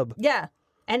sub. Yeah.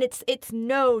 And it's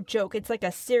no joke. It's like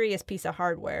a serious piece of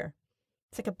hardware.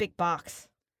 It's like a big box.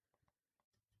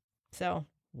 So.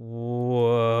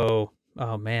 Whoa.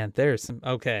 Oh man, there's some.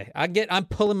 Okay, I'm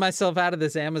pulling myself out of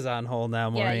this Amazon hole now,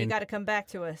 Maureen. Yeah, you got to come back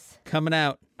to us. Coming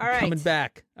out. All right. Coming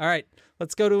back. All right,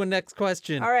 let's go to a next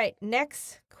question. All right,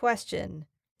 next question.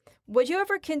 Would you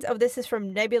ever this is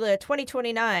from Nebula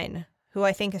 2029, who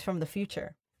I think is from the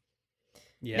future.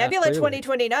 Yeah, Nebula clearly.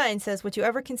 2029 says, would you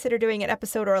ever consider doing an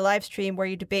episode or a live stream where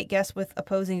you debate guests with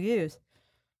opposing views?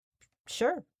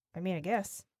 Sure. I mean, I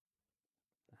guess.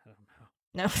 I don't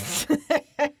No.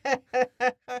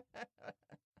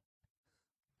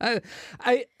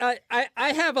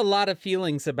 I have a lot of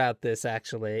feelings about this,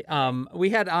 actually. We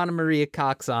had Anna Maria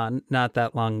Cox on not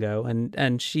that long ago,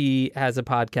 and she has a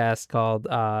podcast called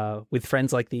With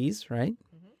Friends Like These, right?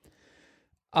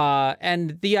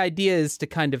 And the idea is to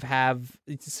kind of have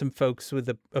some folks with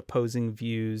opposing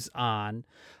views on,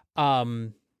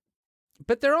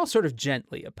 but they're all sort of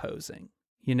gently opposing,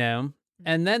 you know?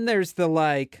 And then there's the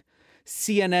like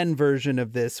CNN version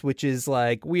of this, which is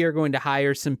like, we are going to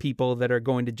hire some people that are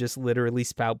going to just literally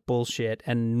spout bullshit,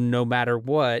 and no matter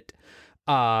what,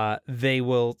 they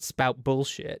will spout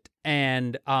bullshit.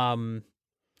 And I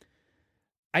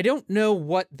don't know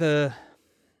what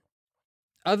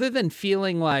other than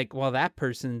feeling like, well, that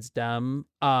person's dumb,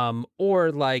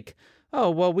 or like, oh,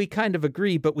 well, we kind of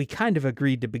agree, but we kind of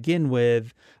agreed to begin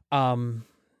with.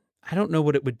 I don't know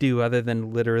what it would do other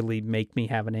than literally make me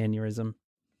have an aneurysm.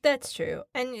 That's true.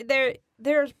 And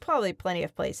there's probably plenty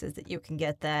of places that you can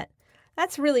get that.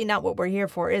 That's really not what we're here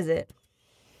for, is it?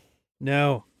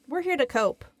 No. We're here to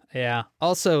cope. Yeah.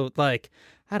 Also, like,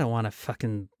 I don't want to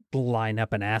fucking line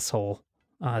up an asshole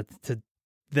to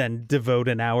then devote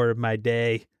an hour of my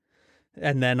day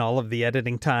and then all of the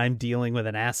editing time dealing with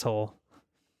an asshole.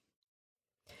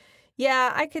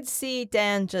 Yeah, I could see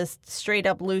Dan just straight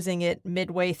up losing it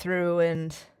midway through,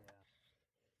 and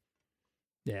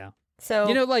yeah. So,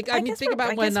 you know, like, I mean, think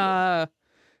about when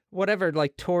whatever,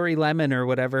 like Tori Lemon or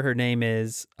whatever her name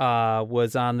is,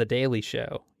 was on The Daily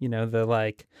Show, you know, the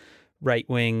like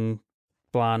right-wing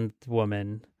blonde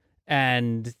woman.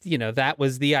 And, you know, that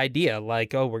was the idea,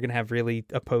 like, oh, we're going to have really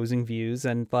opposing views.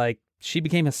 And like, she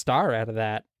became a star out of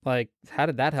that. Like, how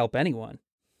did that help anyone?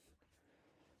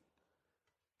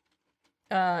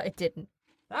 It didn't.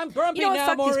 I'm grumpy you know what, now,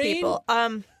 fuck Maureen. These people.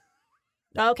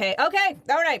 Okay,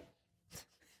 all right.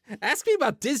 Ask me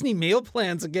about Disney meal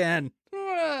plans again.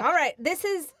 All right, this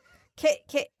is.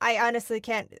 I honestly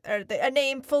can't. A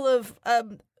name full of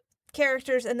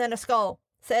characters and then a skull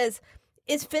says,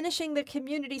 "Is finishing the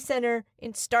community center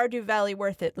in Stardew Valley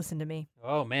worth it?" Listen to me.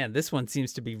 Oh man, this one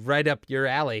seems to be right up your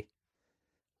alley.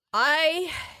 I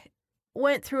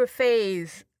went through a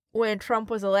phase when Trump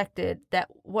was elected that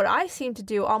what I seemed to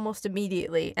do almost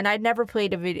immediately, and I'd never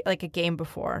played a game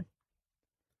before.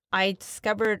 I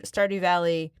discovered Stardew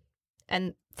Valley,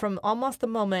 and from almost the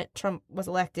moment Trump was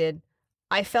elected,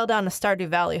 I fell down a Stardew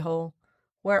Valley hole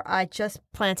where I just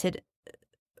planted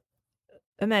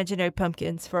imaginary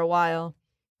pumpkins for a while,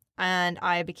 and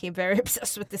I became very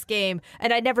obsessed with this game.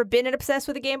 And I'd never been obsessed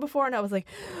with a game before, and I was like,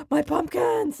 my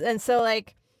pumpkins! And so,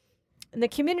 like, the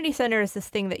community center is this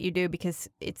thing that you do because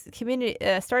it's community.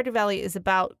 Stardew Valley is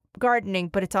about gardening,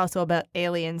 but it's also about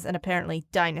aliens and apparently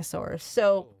dinosaurs.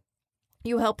 So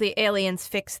you help the aliens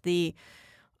fix the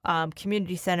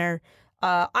community center.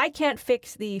 I can't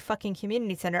fix the fucking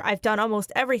community center. I've done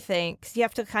almost everything because you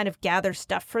have to kind of gather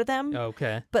stuff for them.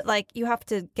 Okay. But, like, you have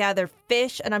to gather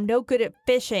fish, and I'm no good at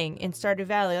fishing in Stardew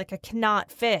Valley. Like, I cannot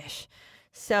fish.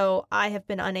 So I have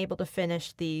been unable to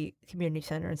finish the community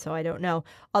center, and so I don't know.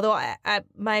 Although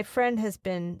my friend has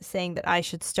been saying that I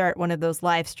should start one of those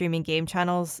live streaming game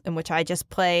channels in which I just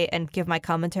play and give my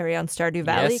commentary on Stardew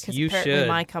Valley. Yes, because you apparently should.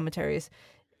 my commentary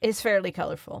is fairly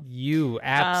colorful. You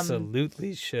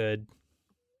absolutely should.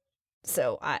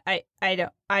 So I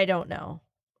don't know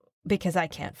because I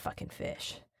can't fucking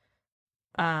fish.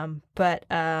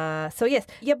 So yes,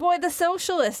 your boy the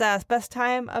socialist asked, best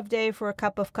time of day for a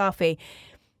cup of coffee.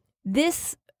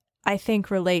 This, I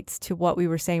think, relates to what we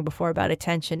were saying before about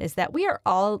attention, is that we are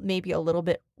all maybe a little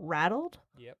bit rattled.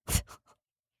 Yep.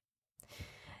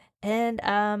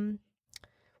 And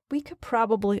we could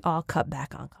probably all cut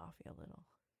back on coffee a little.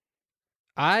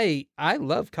 I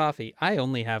love coffee. I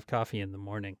only have coffee in the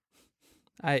morning.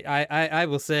 I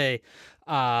will say,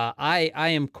 I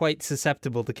am quite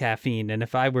susceptible to caffeine, and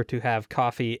if I were to have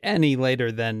coffee any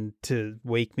later than to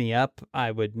wake me up, I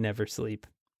would never sleep,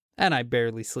 and I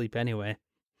barely sleep anyway.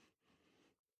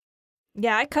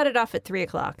 Yeah, I cut it off at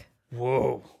 3:00.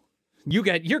 Whoa,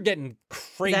 you're getting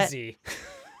crazy.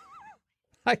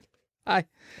 I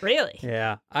Really?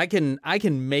 yeah, I can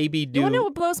maybe do. You want to know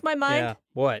what blows my mind? Yeah,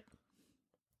 what?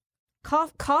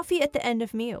 Coffee at the end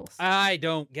of meals. I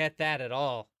don't get that at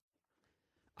all.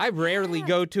 I rarely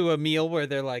go to a meal where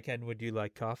they're like, and would you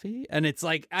like coffee? And it's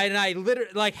like, and I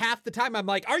literally, like, half the time I'm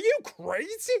like, are you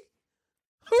crazy?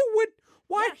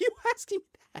 Why are you asking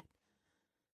me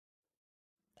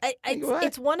that?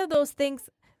 It's one of those things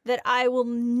that I will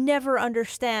never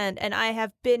understand. And I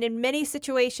have been in many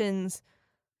situations.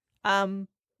 I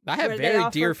have very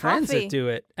dear friends that do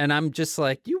it. And I'm just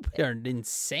like, you are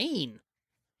insane.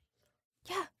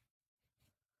 Yeah.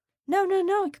 No,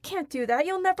 you can't do that.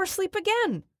 You'll never sleep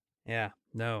again. Yeah,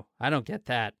 no, I don't get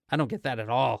that. I don't get that at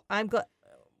all. I'm glad.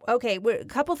 Okay, a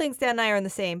couple things Dan and I are in the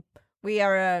same. We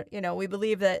are, we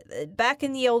believe that back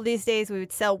in the oldies days, we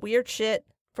would sell weird shit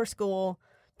for school.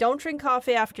 Don't drink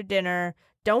coffee after dinner.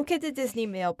 Don't get the Disney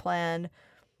meal plan.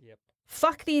 Yep.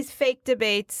 Fuck these fake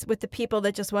debates with the people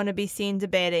that just want to be seen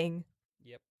debating.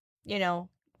 Yep.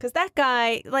 Because that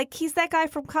guy, like, he's that guy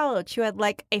from college who had,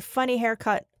 like, a funny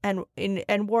haircut and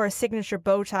wore a signature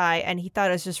bow tie, and he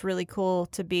thought it was just really cool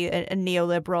to be a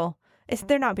neoliberal.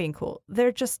 They're not being cool.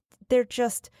 They're just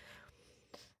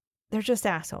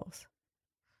assholes.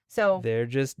 So they're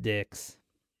just dicks.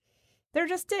 They're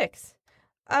just dicks.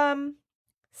 Someone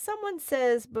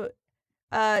says, but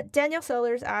Daniel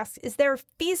Sellers asks, is there a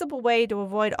feasible way to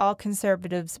avoid all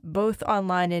conservatives, both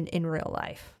online and in real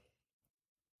life?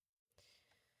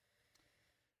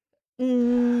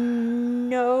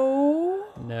 No.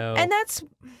 And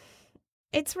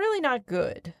it's really not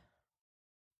good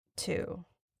to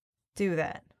do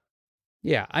that.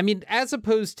 Yeah, I mean, as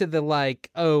opposed to the like,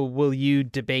 oh, will you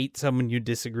debate someone you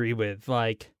disagree with?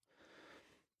 Like,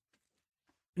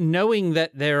 knowing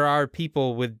that there are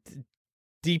people with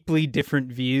deeply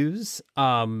different views,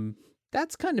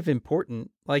 that's kind of important.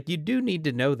 Like, you do need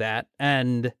to know that.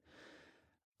 And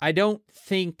I don't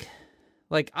think,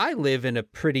 like, I live in a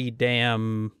pretty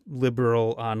damn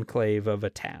liberal enclave of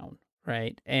a town,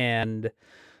 right? And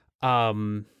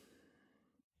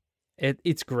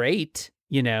it's great.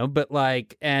 But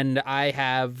like, and I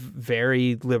have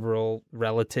very liberal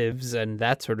relatives and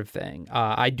that sort of thing.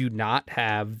 I do not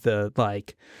have the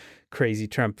like crazy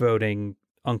Trump voting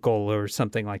uncle or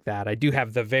something like that. I do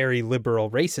have the very liberal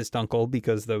racist uncle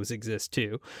because those exist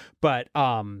too. But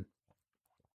I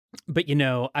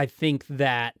think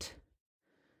that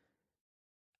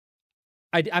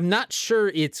I'm not sure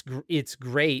it's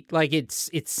great. Like it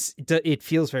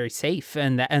feels very safe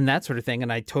and that sort of thing.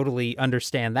 And I totally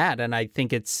understand that. And I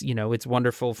think it's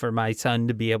wonderful for my son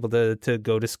to be able to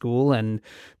go to school and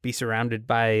be surrounded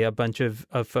by a bunch of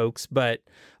folks. But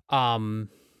I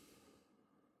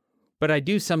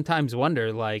do sometimes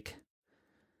wonder, like,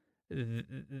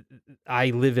 I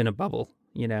live in a bubble,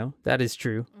 that is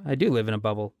true. I do live in a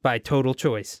bubble by total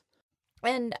choice.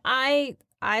 And I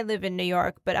live in New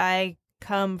York, but I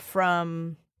come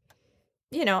from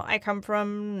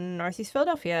Northeast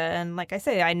Philadelphia, and like I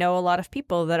say, I know a lot of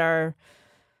people that are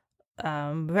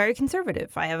very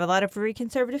conservative. I have a lot of very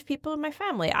conservative people in my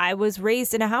family. I was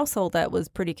raised in a household that was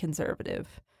pretty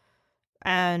conservative,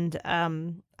 and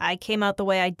I came out the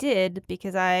way I did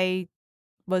because I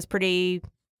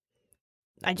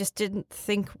just didn't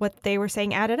think what they were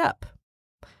saying added up.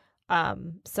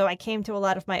 So I came to a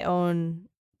lot of my own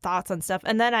thoughts on stuff.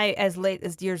 And then as late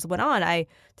as years went on, I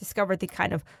discovered the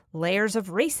kind of layers of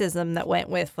racism that went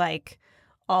with like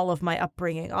all of my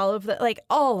upbringing, all of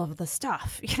the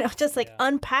stuff, just like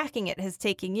unpacking it has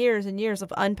taken years and years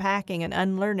of unpacking and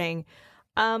unlearning.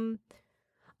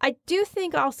 I do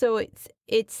think also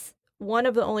it's one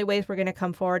of the only ways we're going to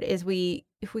come forward is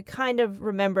if we kind of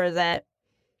remember that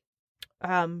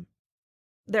there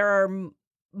are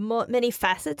many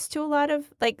facets to a lot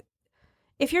of, like,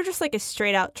 if you're just like a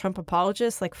straight out Trump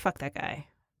apologist, like, fuck that guy.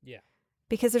 Yeah.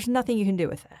 Because there's nothing you can do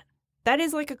with that. That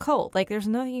is like a cult. Like, there's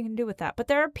nothing you can do with that. But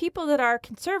there are people that are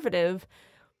conservative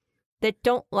that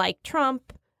don't like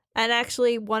Trump and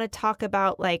actually want to talk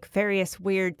about like various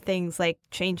weird things like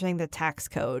changing the tax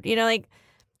code,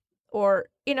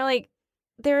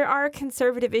 there are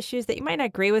conservative issues that you might not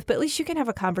agree with, but at least you can have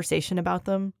a conversation about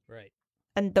them. Right.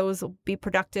 And those will be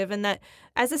productive. And that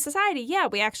as a society,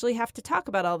 we actually have to talk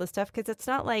about all this stuff because it's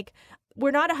not like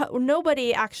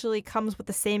nobody actually comes with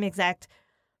the same exact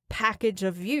package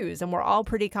of views. And we're all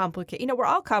pretty complicated. We're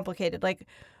all complicated. Like,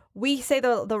 we say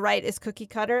the right is cookie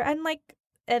cutter and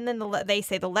then they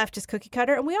say the left is cookie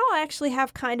cutter. And we all actually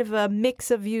have kind of a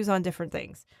mix of views on different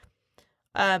things.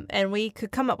 And we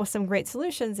could come up with some great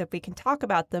solutions if we can talk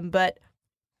about them. But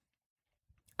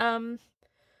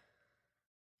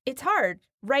it's hard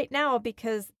right now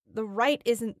because the right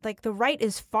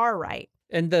is far right,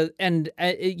 and the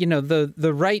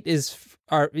right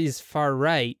is far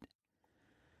right,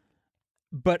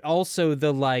 but also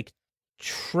the like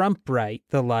Trump right,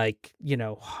 the like,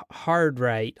 hard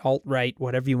right, alt right,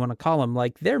 whatever you want to call them,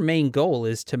 like their main goal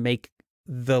is to make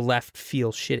the left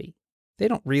feel shitty. They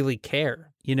don't really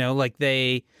care,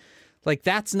 like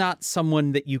that's not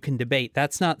someone that you can debate.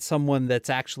 That's not someone that's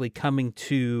actually coming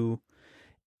to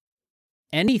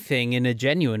anything in a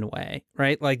genuine way,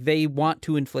 right? Like they want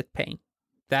to inflict pain.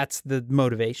 That's the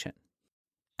motivation.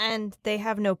 And they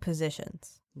have no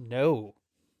positions. No.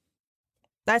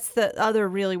 That's the other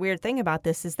really weird thing about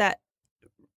this is that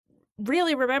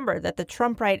really remember that the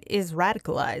Trump right is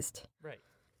radicalized. Right.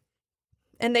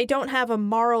 And they don't have a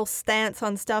moral stance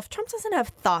on stuff. Trump doesn't have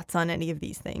thoughts on any of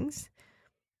these things.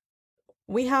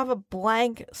 We have a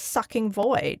blank sucking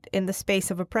void in the space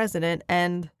of a president,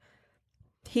 and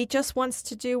he just wants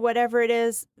to do whatever it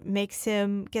is, gets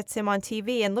him on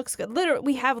TV and looks good. Literally,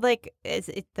 we have like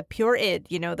the pure id,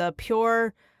 the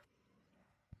pure.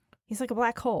 He's like a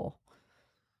black hole.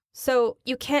 So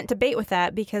you can't debate with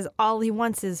that because all he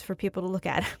wants is for people to look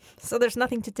at him. So there's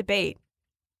nothing to debate.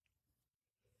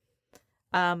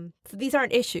 So these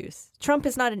aren't issues. Trump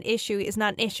is not an issue. He is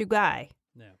not an issue guy.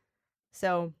 No.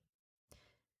 So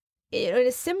in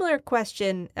a similar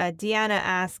question, Deanna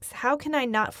asks, how can I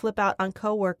not flip out on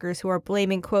coworkers who are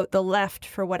blaming, quote, the left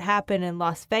for what happened in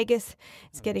Las Vegas?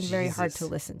 It's getting very hard to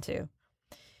listen to.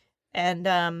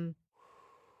 And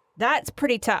that's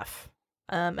pretty tough.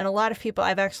 And a lot of people,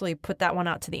 I've actually put that one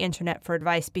out to the internet for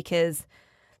advice because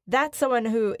that's someone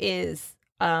who is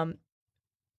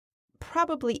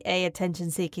probably A, attention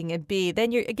seeking, and B,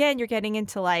 then you're getting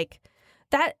into like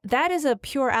that is a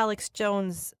pure Alex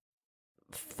Jones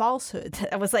falsehood.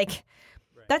 I was like,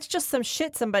 that's just some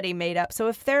shit somebody made up. So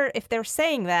if they're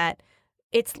saying that,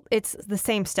 it's the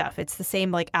same stuff. It's the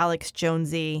same like Alex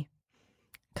Jonesy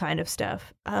kind of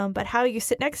stuff. But how you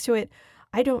sit next to it,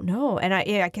 I don't know. And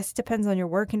I guess it depends on your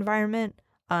work environment.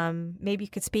 Maybe you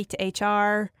could speak to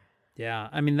HR. Yeah,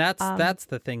 I mean, that's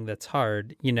the thing that's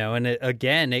hard, and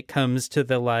it comes to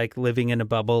the like living in a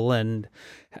bubble and,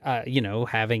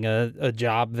 having a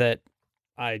job that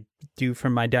I do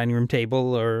from my dining room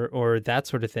table or that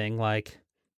sort of thing. Like,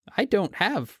 I don't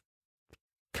have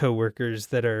coworkers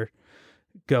that are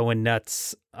going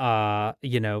nuts,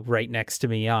 right next to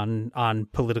me on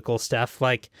political stuff.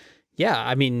 Like, yeah,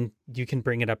 I mean, you can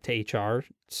bring it up to HR,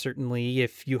 certainly,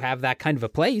 if you have that kind of a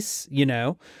place,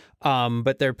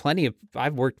 but there are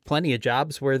I've worked plenty of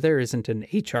jobs where there isn't an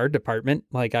HR department.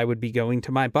 Like, I would be going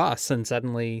to my boss and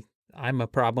suddenly I'm a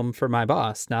problem for my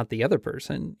boss, not the other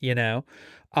person,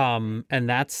 and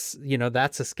that's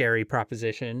a scary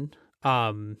proposition.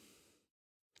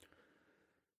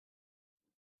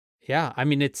 Yeah, I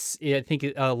mean, I think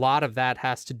a lot of that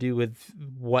has to do with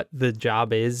what the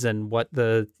job is and what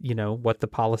the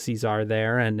policies are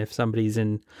there. And if somebody's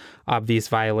in obvious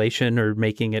violation or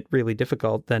making it really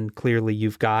difficult, then clearly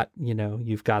you've got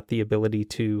the ability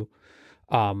to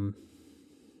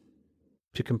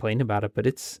complain about it. But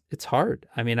it's hard.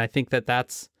 I mean, I think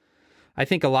I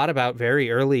think a lot about very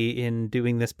early in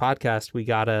doing this podcast, we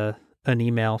got an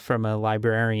email from a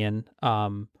librarian,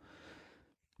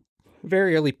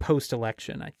 very early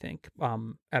post-election, I think,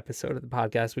 episode of the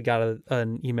podcast. We got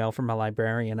an email from a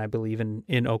librarian, I believe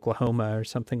in Oklahoma or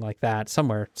something like that,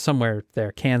 somewhere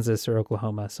there, Kansas or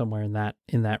Oklahoma, somewhere in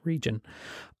that region.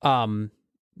 And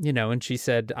she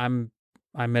said, I'm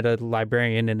at a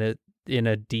librarian in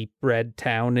a deep red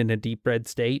town in a deep red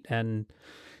state, and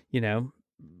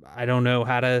I don't know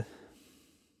how to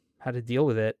deal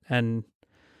with it. And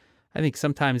I think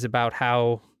sometimes about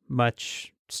how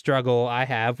much struggle I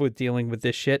have with dealing with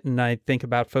this shit, and I think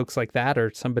about folks like that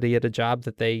or somebody at a job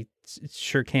that they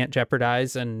sure can't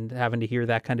jeopardize and having to hear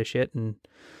that kind of shit, and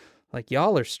like,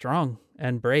 y'all are strong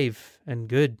and brave and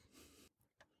good.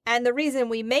 And the reason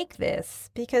we make this,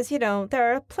 because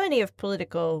there are plenty of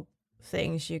political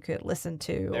things you could listen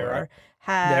to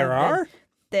have. There are?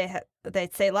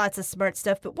 They'd say lots of smart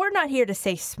stuff, but we're not here to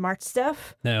say smart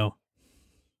stuff. No.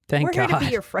 Thank God. We're here to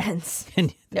be your friends.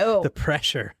 No. The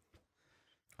pressure.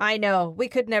 I know. We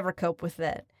could never cope with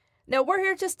that. No, we're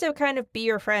here just to kind of be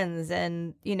your friends.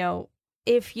 And,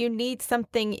 if you need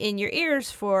something in your ears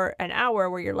for an hour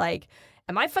where you're like,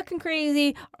 am I fucking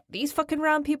crazy? Are these fucking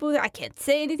round people? I can't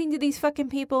say anything to these fucking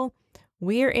people.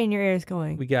 We're in your ears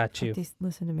going, we got you.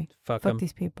 Listen to me. Fuck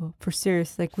these people. For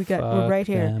serious. Like, we're right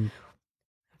here. Them.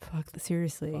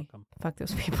 Seriously. Fuck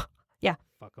those people. Yeah.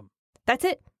 Fuck them. That's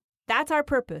it. That's our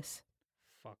purpose.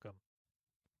 Fuck them.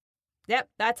 Yep,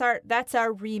 that's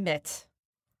our remit.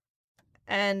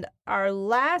 And our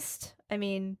last,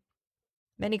 many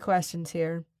questions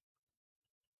here.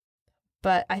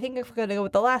 But I think we're going to go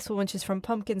with the last one, which is from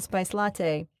Pumpkin Spice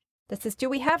Latte. That says, do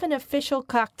we have an official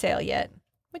cocktail yet?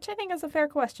 which I think is a fair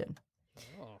question.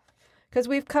 Oh. Because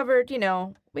we've covered,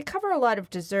 we cover a lot of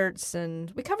desserts,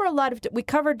 and we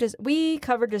cover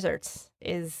desserts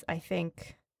is, I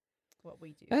think, what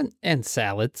we do. And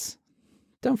salads.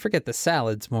 Don't forget the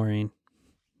salads, Maureen.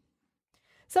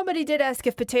 Somebody did ask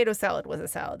if potato salad was a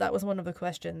salad. That was one of the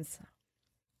questions.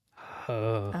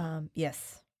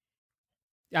 Yes.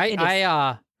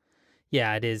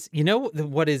 Yeah, it is. You know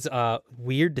what is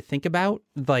weird to think about?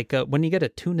 Like when you get a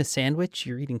tuna sandwich,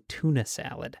 you're eating tuna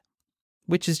salad,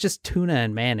 which is just tuna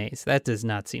and mayonnaise. That does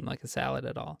not seem like a salad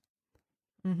at all.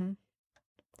 Mm-hmm.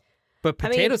 But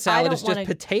potato salad is just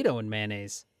potato and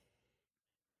mayonnaise.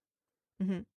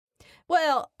 Mm-hmm.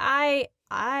 Well, I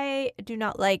do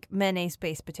not like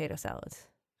mayonnaise-based potato salads.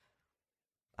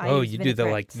 You do the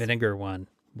like vinegar one.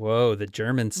 Whoa, the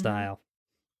German style.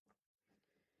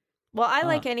 Well, I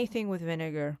like anything with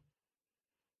vinegar.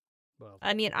 Well,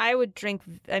 I mean, I would drink.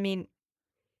 I mean,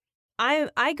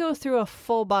 I go through a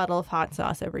full bottle of hot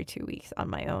sauce every 2 weeks on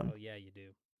my own. Oh yeah, you do.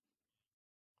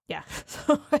 Yeah,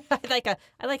 so I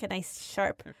like a nice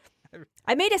sharp.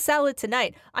 I made a salad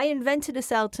tonight. I invented a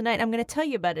salad tonight. I'm going to tell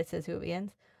you about it, says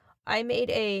Hoovians. I made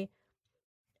and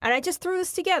I just threw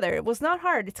this together. It was not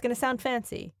hard. It's going to sound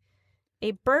fancy.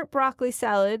 A burnt broccoli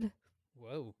salad.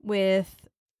 Whoa. With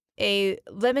a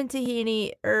lemon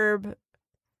tahini herb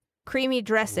creamy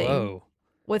dressing. Whoa.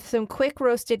 With some quick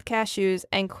roasted cashews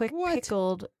and quick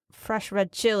pickled fresh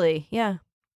red chili. Yeah.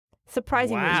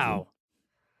 Surprisingly easy.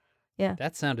 Yeah.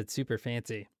 That sounded super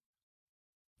fancy.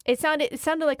 It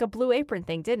sounded like a Blue Apron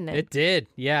thing, didn't it? It did.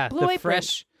 Yeah. Blue Apron.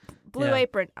 Fresh Blue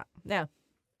Apron. Yeah.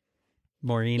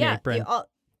 Maureen Apron.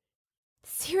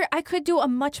 I could do a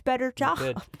much better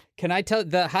job. Can I tell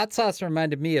the hot sauce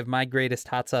reminded me of my greatest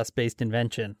hot sauce based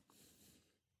invention.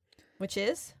 Which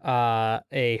is?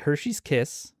 A Hershey's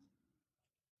Kiss.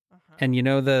 And you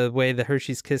know the way the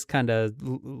Hershey's Kiss kind of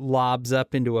lobs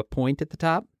up into a point at the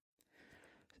top?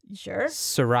 Sure.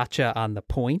 Sriracha on the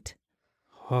point.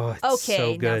 Oh, it's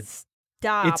so good.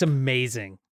 Stop. It's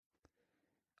amazing.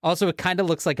 Also, it kind of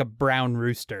looks like a brown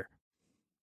rooster.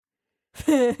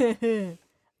 I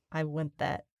want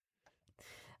that.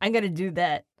 I'm going to do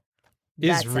that.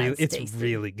 It's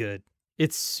really good.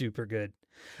 It's super good.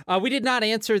 We did not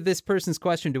answer this person's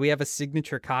question. Do we have a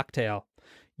signature cocktail?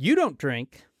 You don't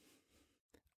drink.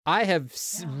 I have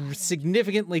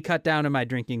significantly cut down on my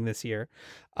drinking this year.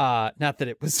 Not that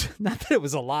it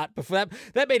was a lot before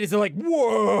that made it like,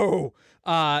 whoa.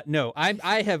 No,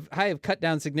 I have cut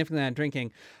down significantly on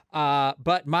drinking.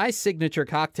 But my signature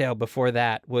cocktail before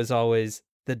that was always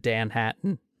the Dan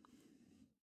Hatton,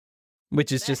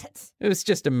 which is it was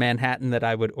just a Manhattan that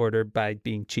I would order by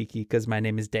being cheeky because my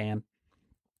name is Dan.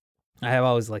 I have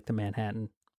always liked the Manhattan.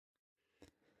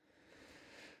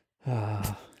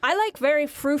 I like very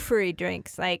frou-frou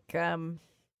drinks. Like,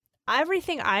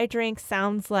 everything I drink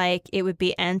sounds like it would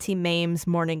be Auntie Mame's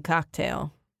morning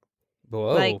cocktail.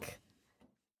 Whoa. Like,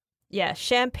 yeah,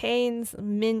 champagnes,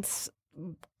 mints,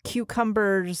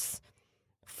 cucumbers,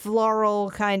 floral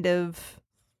kind of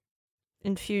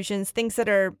infusions, things that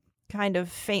are kind of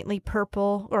faintly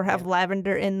purple or have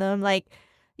lavender in them. Like,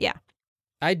 yeah.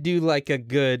 I do like a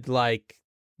good, like,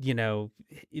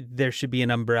 there should be an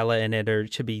umbrella in it, or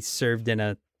it should be served in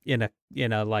a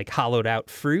like hollowed out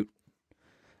fruit.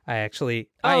 I enjoy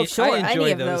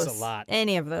those a lot.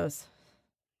 Any of those.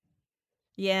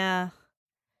 Yeah.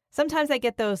 Sometimes I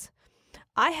get those.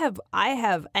 I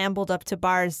have ambled up to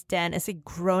bars, Dan, as a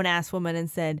grown ass woman and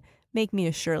said, "Make me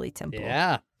a Shirley Temple."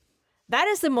 Yeah. That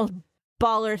is the most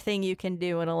baller thing you can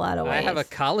do in a lot of ways. I have a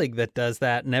colleague that does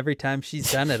that, and every time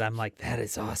she's done it, I'm like, that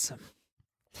is awesome.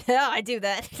 Yeah, I do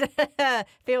that.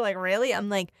 People are like, really? I'm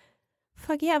like,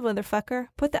 fuck yeah, motherfucker.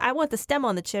 I want the stem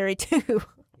on the cherry too.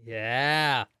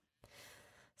 Yeah.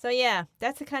 So yeah,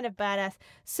 that's a kind of badass.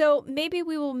 So maybe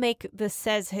we will make the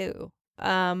Says Who.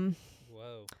 Whoa.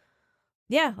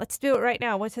 Yeah, let's do it right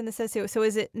now. What's in the Says Who? So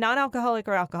is it non-alcoholic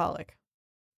or alcoholic?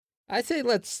 I say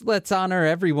let's honor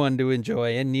everyone to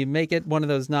enjoy, and you make it one of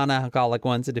those non-alcoholic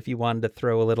ones that if you wanted to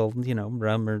throw a little,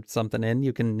 rum or something in,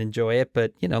 you can enjoy it.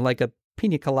 But, like a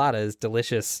pina colada is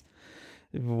delicious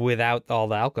without all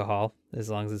the alcohol, as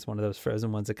long as it's one of those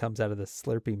frozen ones that comes out of the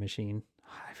Slurpee machine.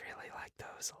 I really like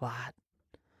those a lot.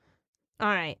 All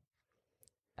right.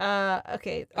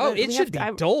 Okay. Oh, it should be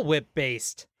Dole Whip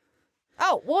based.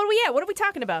 Oh, what are we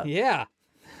talking about? Yeah.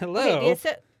 Hello.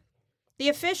 Okay, the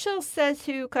official Says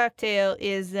Who cocktail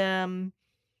is, I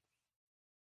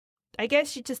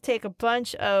guess you just take a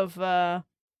bunch of,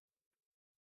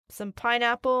 some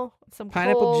pineapple, some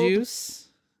pineapple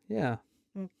juice. Yeah.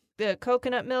 The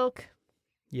coconut milk.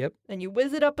 Yep. And you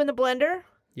whiz it up in the blender.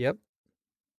 Yep.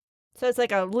 So it's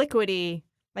like a liquidy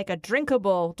Like a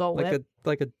drinkable Dole Whip.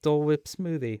 Like a Dole Whip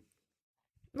smoothie.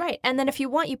 Right. And then if you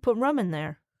want, you put rum in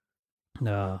there.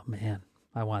 Oh, man.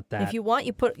 I want that. If you want,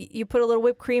 you put a little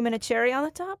whipped cream and a cherry on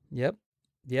the top. Yep.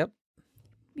 You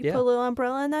put a little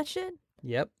umbrella in that shit.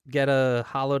 Yep. Get a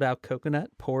hollowed out coconut,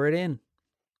 pour it in.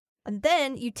 And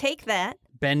then you take that.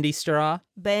 Bendy straw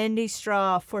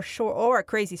For sure. Or a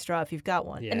crazy straw if you've got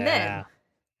one. Yeah. And then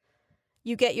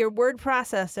you get your word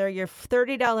processor, your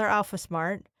 $30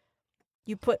 AlphaSmart.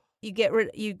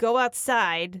 You go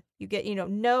outside, you get,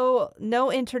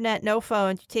 no internet, no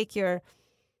phones. You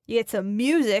get some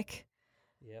music.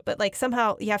 Yep. But like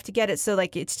somehow you have to get it so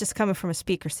like it's just coming from a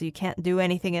speaker, so you can't do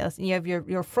anything else. And you have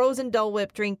your frozen Dole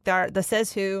Whip drink, the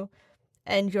Says Who,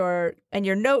 and your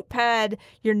notepad,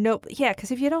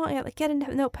 because if you don't get a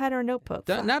notepad or a notebook,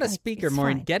 not a speaker,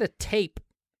 Maureen. Fine. Get a tape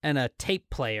and a tape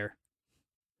player.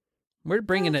 We're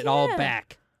bringing it all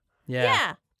back.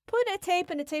 Yeah. Put a tape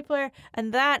and a tape player,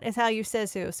 and that is how you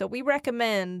Says Who. So we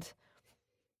recommend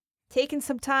taking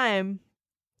some time,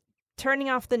 turning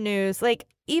off the news. Like,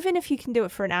 even if you can do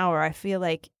it for an hour, I feel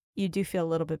like you do feel a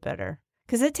little bit better.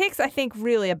 Because it takes, I think,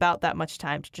 really about that much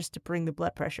time to bring the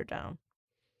blood pressure down.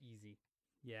 Easy.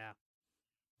 Yeah.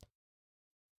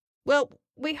 Well,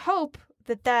 we hope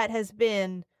that has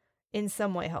been in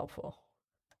some way helpful.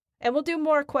 And we'll do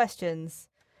more questions.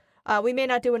 We may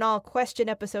not do an all-question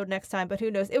episode next time, but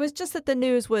who knows? It was just that the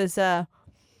news was... in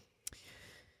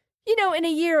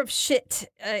a year of shit,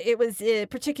 it was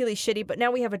particularly shitty, but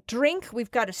now we have a drink, we've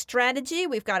got a strategy,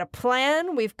 we've got a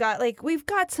plan, we've got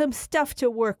some stuff to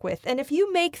work with. And if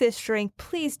you make this drink,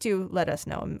 please do let us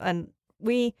know. And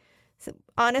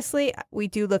honestly, we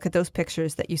do look at those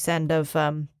pictures that you send of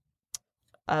Dole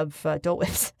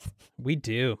Whips. We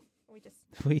do.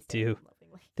 We do.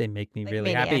 They make me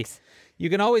really maniacs. happy. You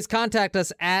can always contact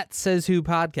us at Says Who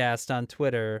Podcast on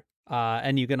Twitter.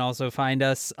 And you can also find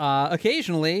us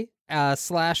occasionally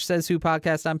 /Says Who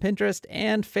Podcast on Pinterest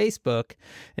and Facebook.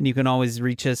 And you can always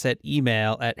reach us at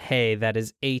email at that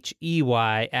is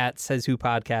HEY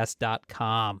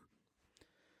 @sayswhopodcast.com.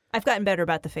 I've gotten better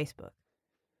about the Facebook.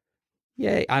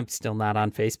 Yay. I'm still not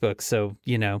on Facebook, so,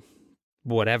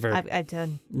 whatever. I've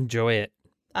done. Enjoy it.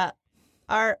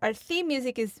 Our theme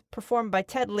music is performed by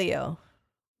Ted Leo.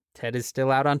 Ted is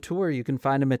still out on tour. You can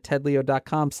find him at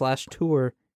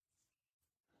tedleo.com/tour.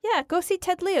 Yeah, go see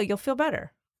Ted Leo. You'll feel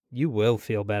better. You will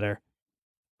feel better.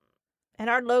 And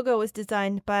our logo was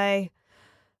designed by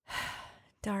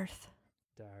Darth.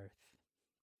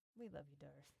 We love you,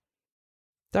 Darth.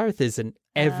 Darth is an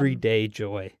everyday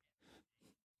joy.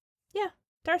 Yeah,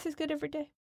 Darth is good every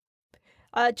day.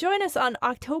 Join us on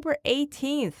October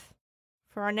 18th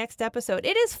for our next episode.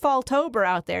 It is Falltober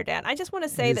out there, Dan. I just want to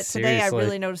say that today I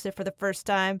really noticed it for the first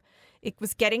time. It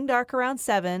was getting dark around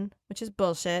 7, which is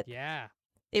bullshit. Yeah.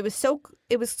 It was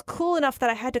cool enough that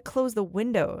I had to close the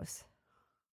windows.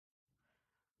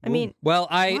 I mean, well,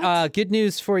 good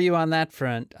news for you on that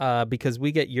front, because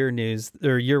we get your news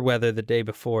or your weather the day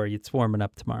before. It's warming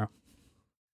up tomorrow.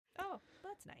 Oh,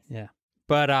 that's nice. Yeah.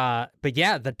 But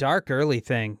yeah, the dark early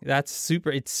thing, that's super.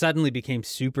 It suddenly became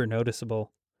super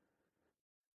noticeable.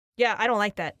 Yeah, I don't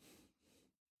like that.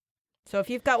 So if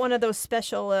you've got one of those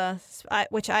special,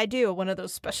 which I do, one of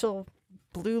those special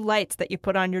blue lights that you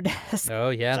put on your desk. Oh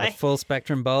yeah, the full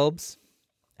spectrum bulbs.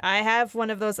 I have one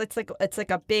of those. It's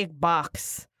like a big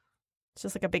box. It's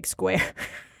just like a big square.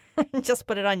 Just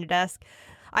put it on your desk.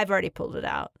 I've already pulled it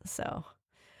out, so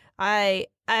I've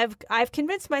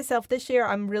convinced myself this year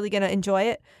I'm really going to enjoy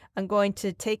it. I'm going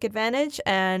to take advantage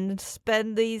and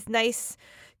spend these nice,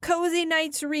 cozy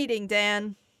nights reading,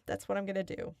 Dan. That's what I'm going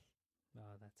to do.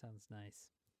 Oh, that sounds nice.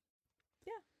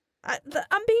 Yeah.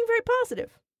 I'm being very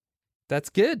positive. That's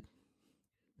good.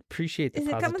 Appreciate the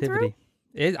positivity.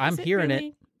 I'm hearing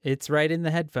it. It's right in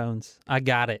the headphones. I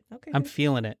got it. Okay, I'm good.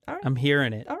 feeling it. All right. I'm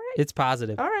hearing it. All right. It's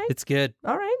positive. All right. It's good.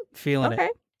 All right. Feeling Okay.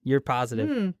 it. You're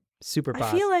positive. Super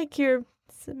positive. I feel like you're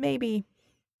maybe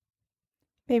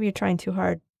you're trying too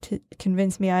hard to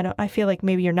convince me. I feel like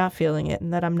maybe you're not feeling it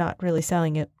and that I'm not really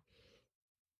selling it.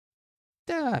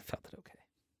 Yeah, I felt it okay.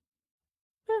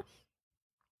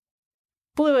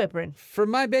 Blue Apron. From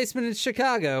my basement in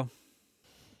Chicago,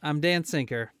 I'm Dan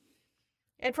Sinker.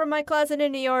 And from my closet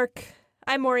in New York,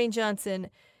 I'm Maureen Johnson.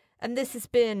 And this has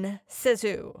been Says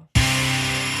Who.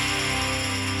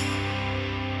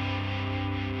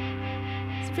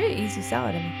 It's a very easy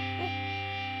salad.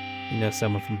 You know,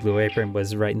 someone from Blue Apron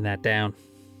was writing that down.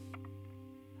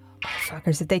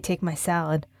 Motherfuckers, if they take my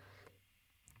salad.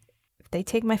 If they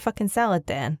take my fucking salad,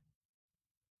 Dan.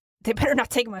 They better not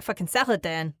take my fucking salad,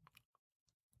 Dan.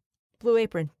 Blue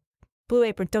Apron. Blue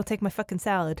Apron, don't take my fucking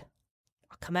salad.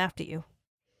 I'll come after you.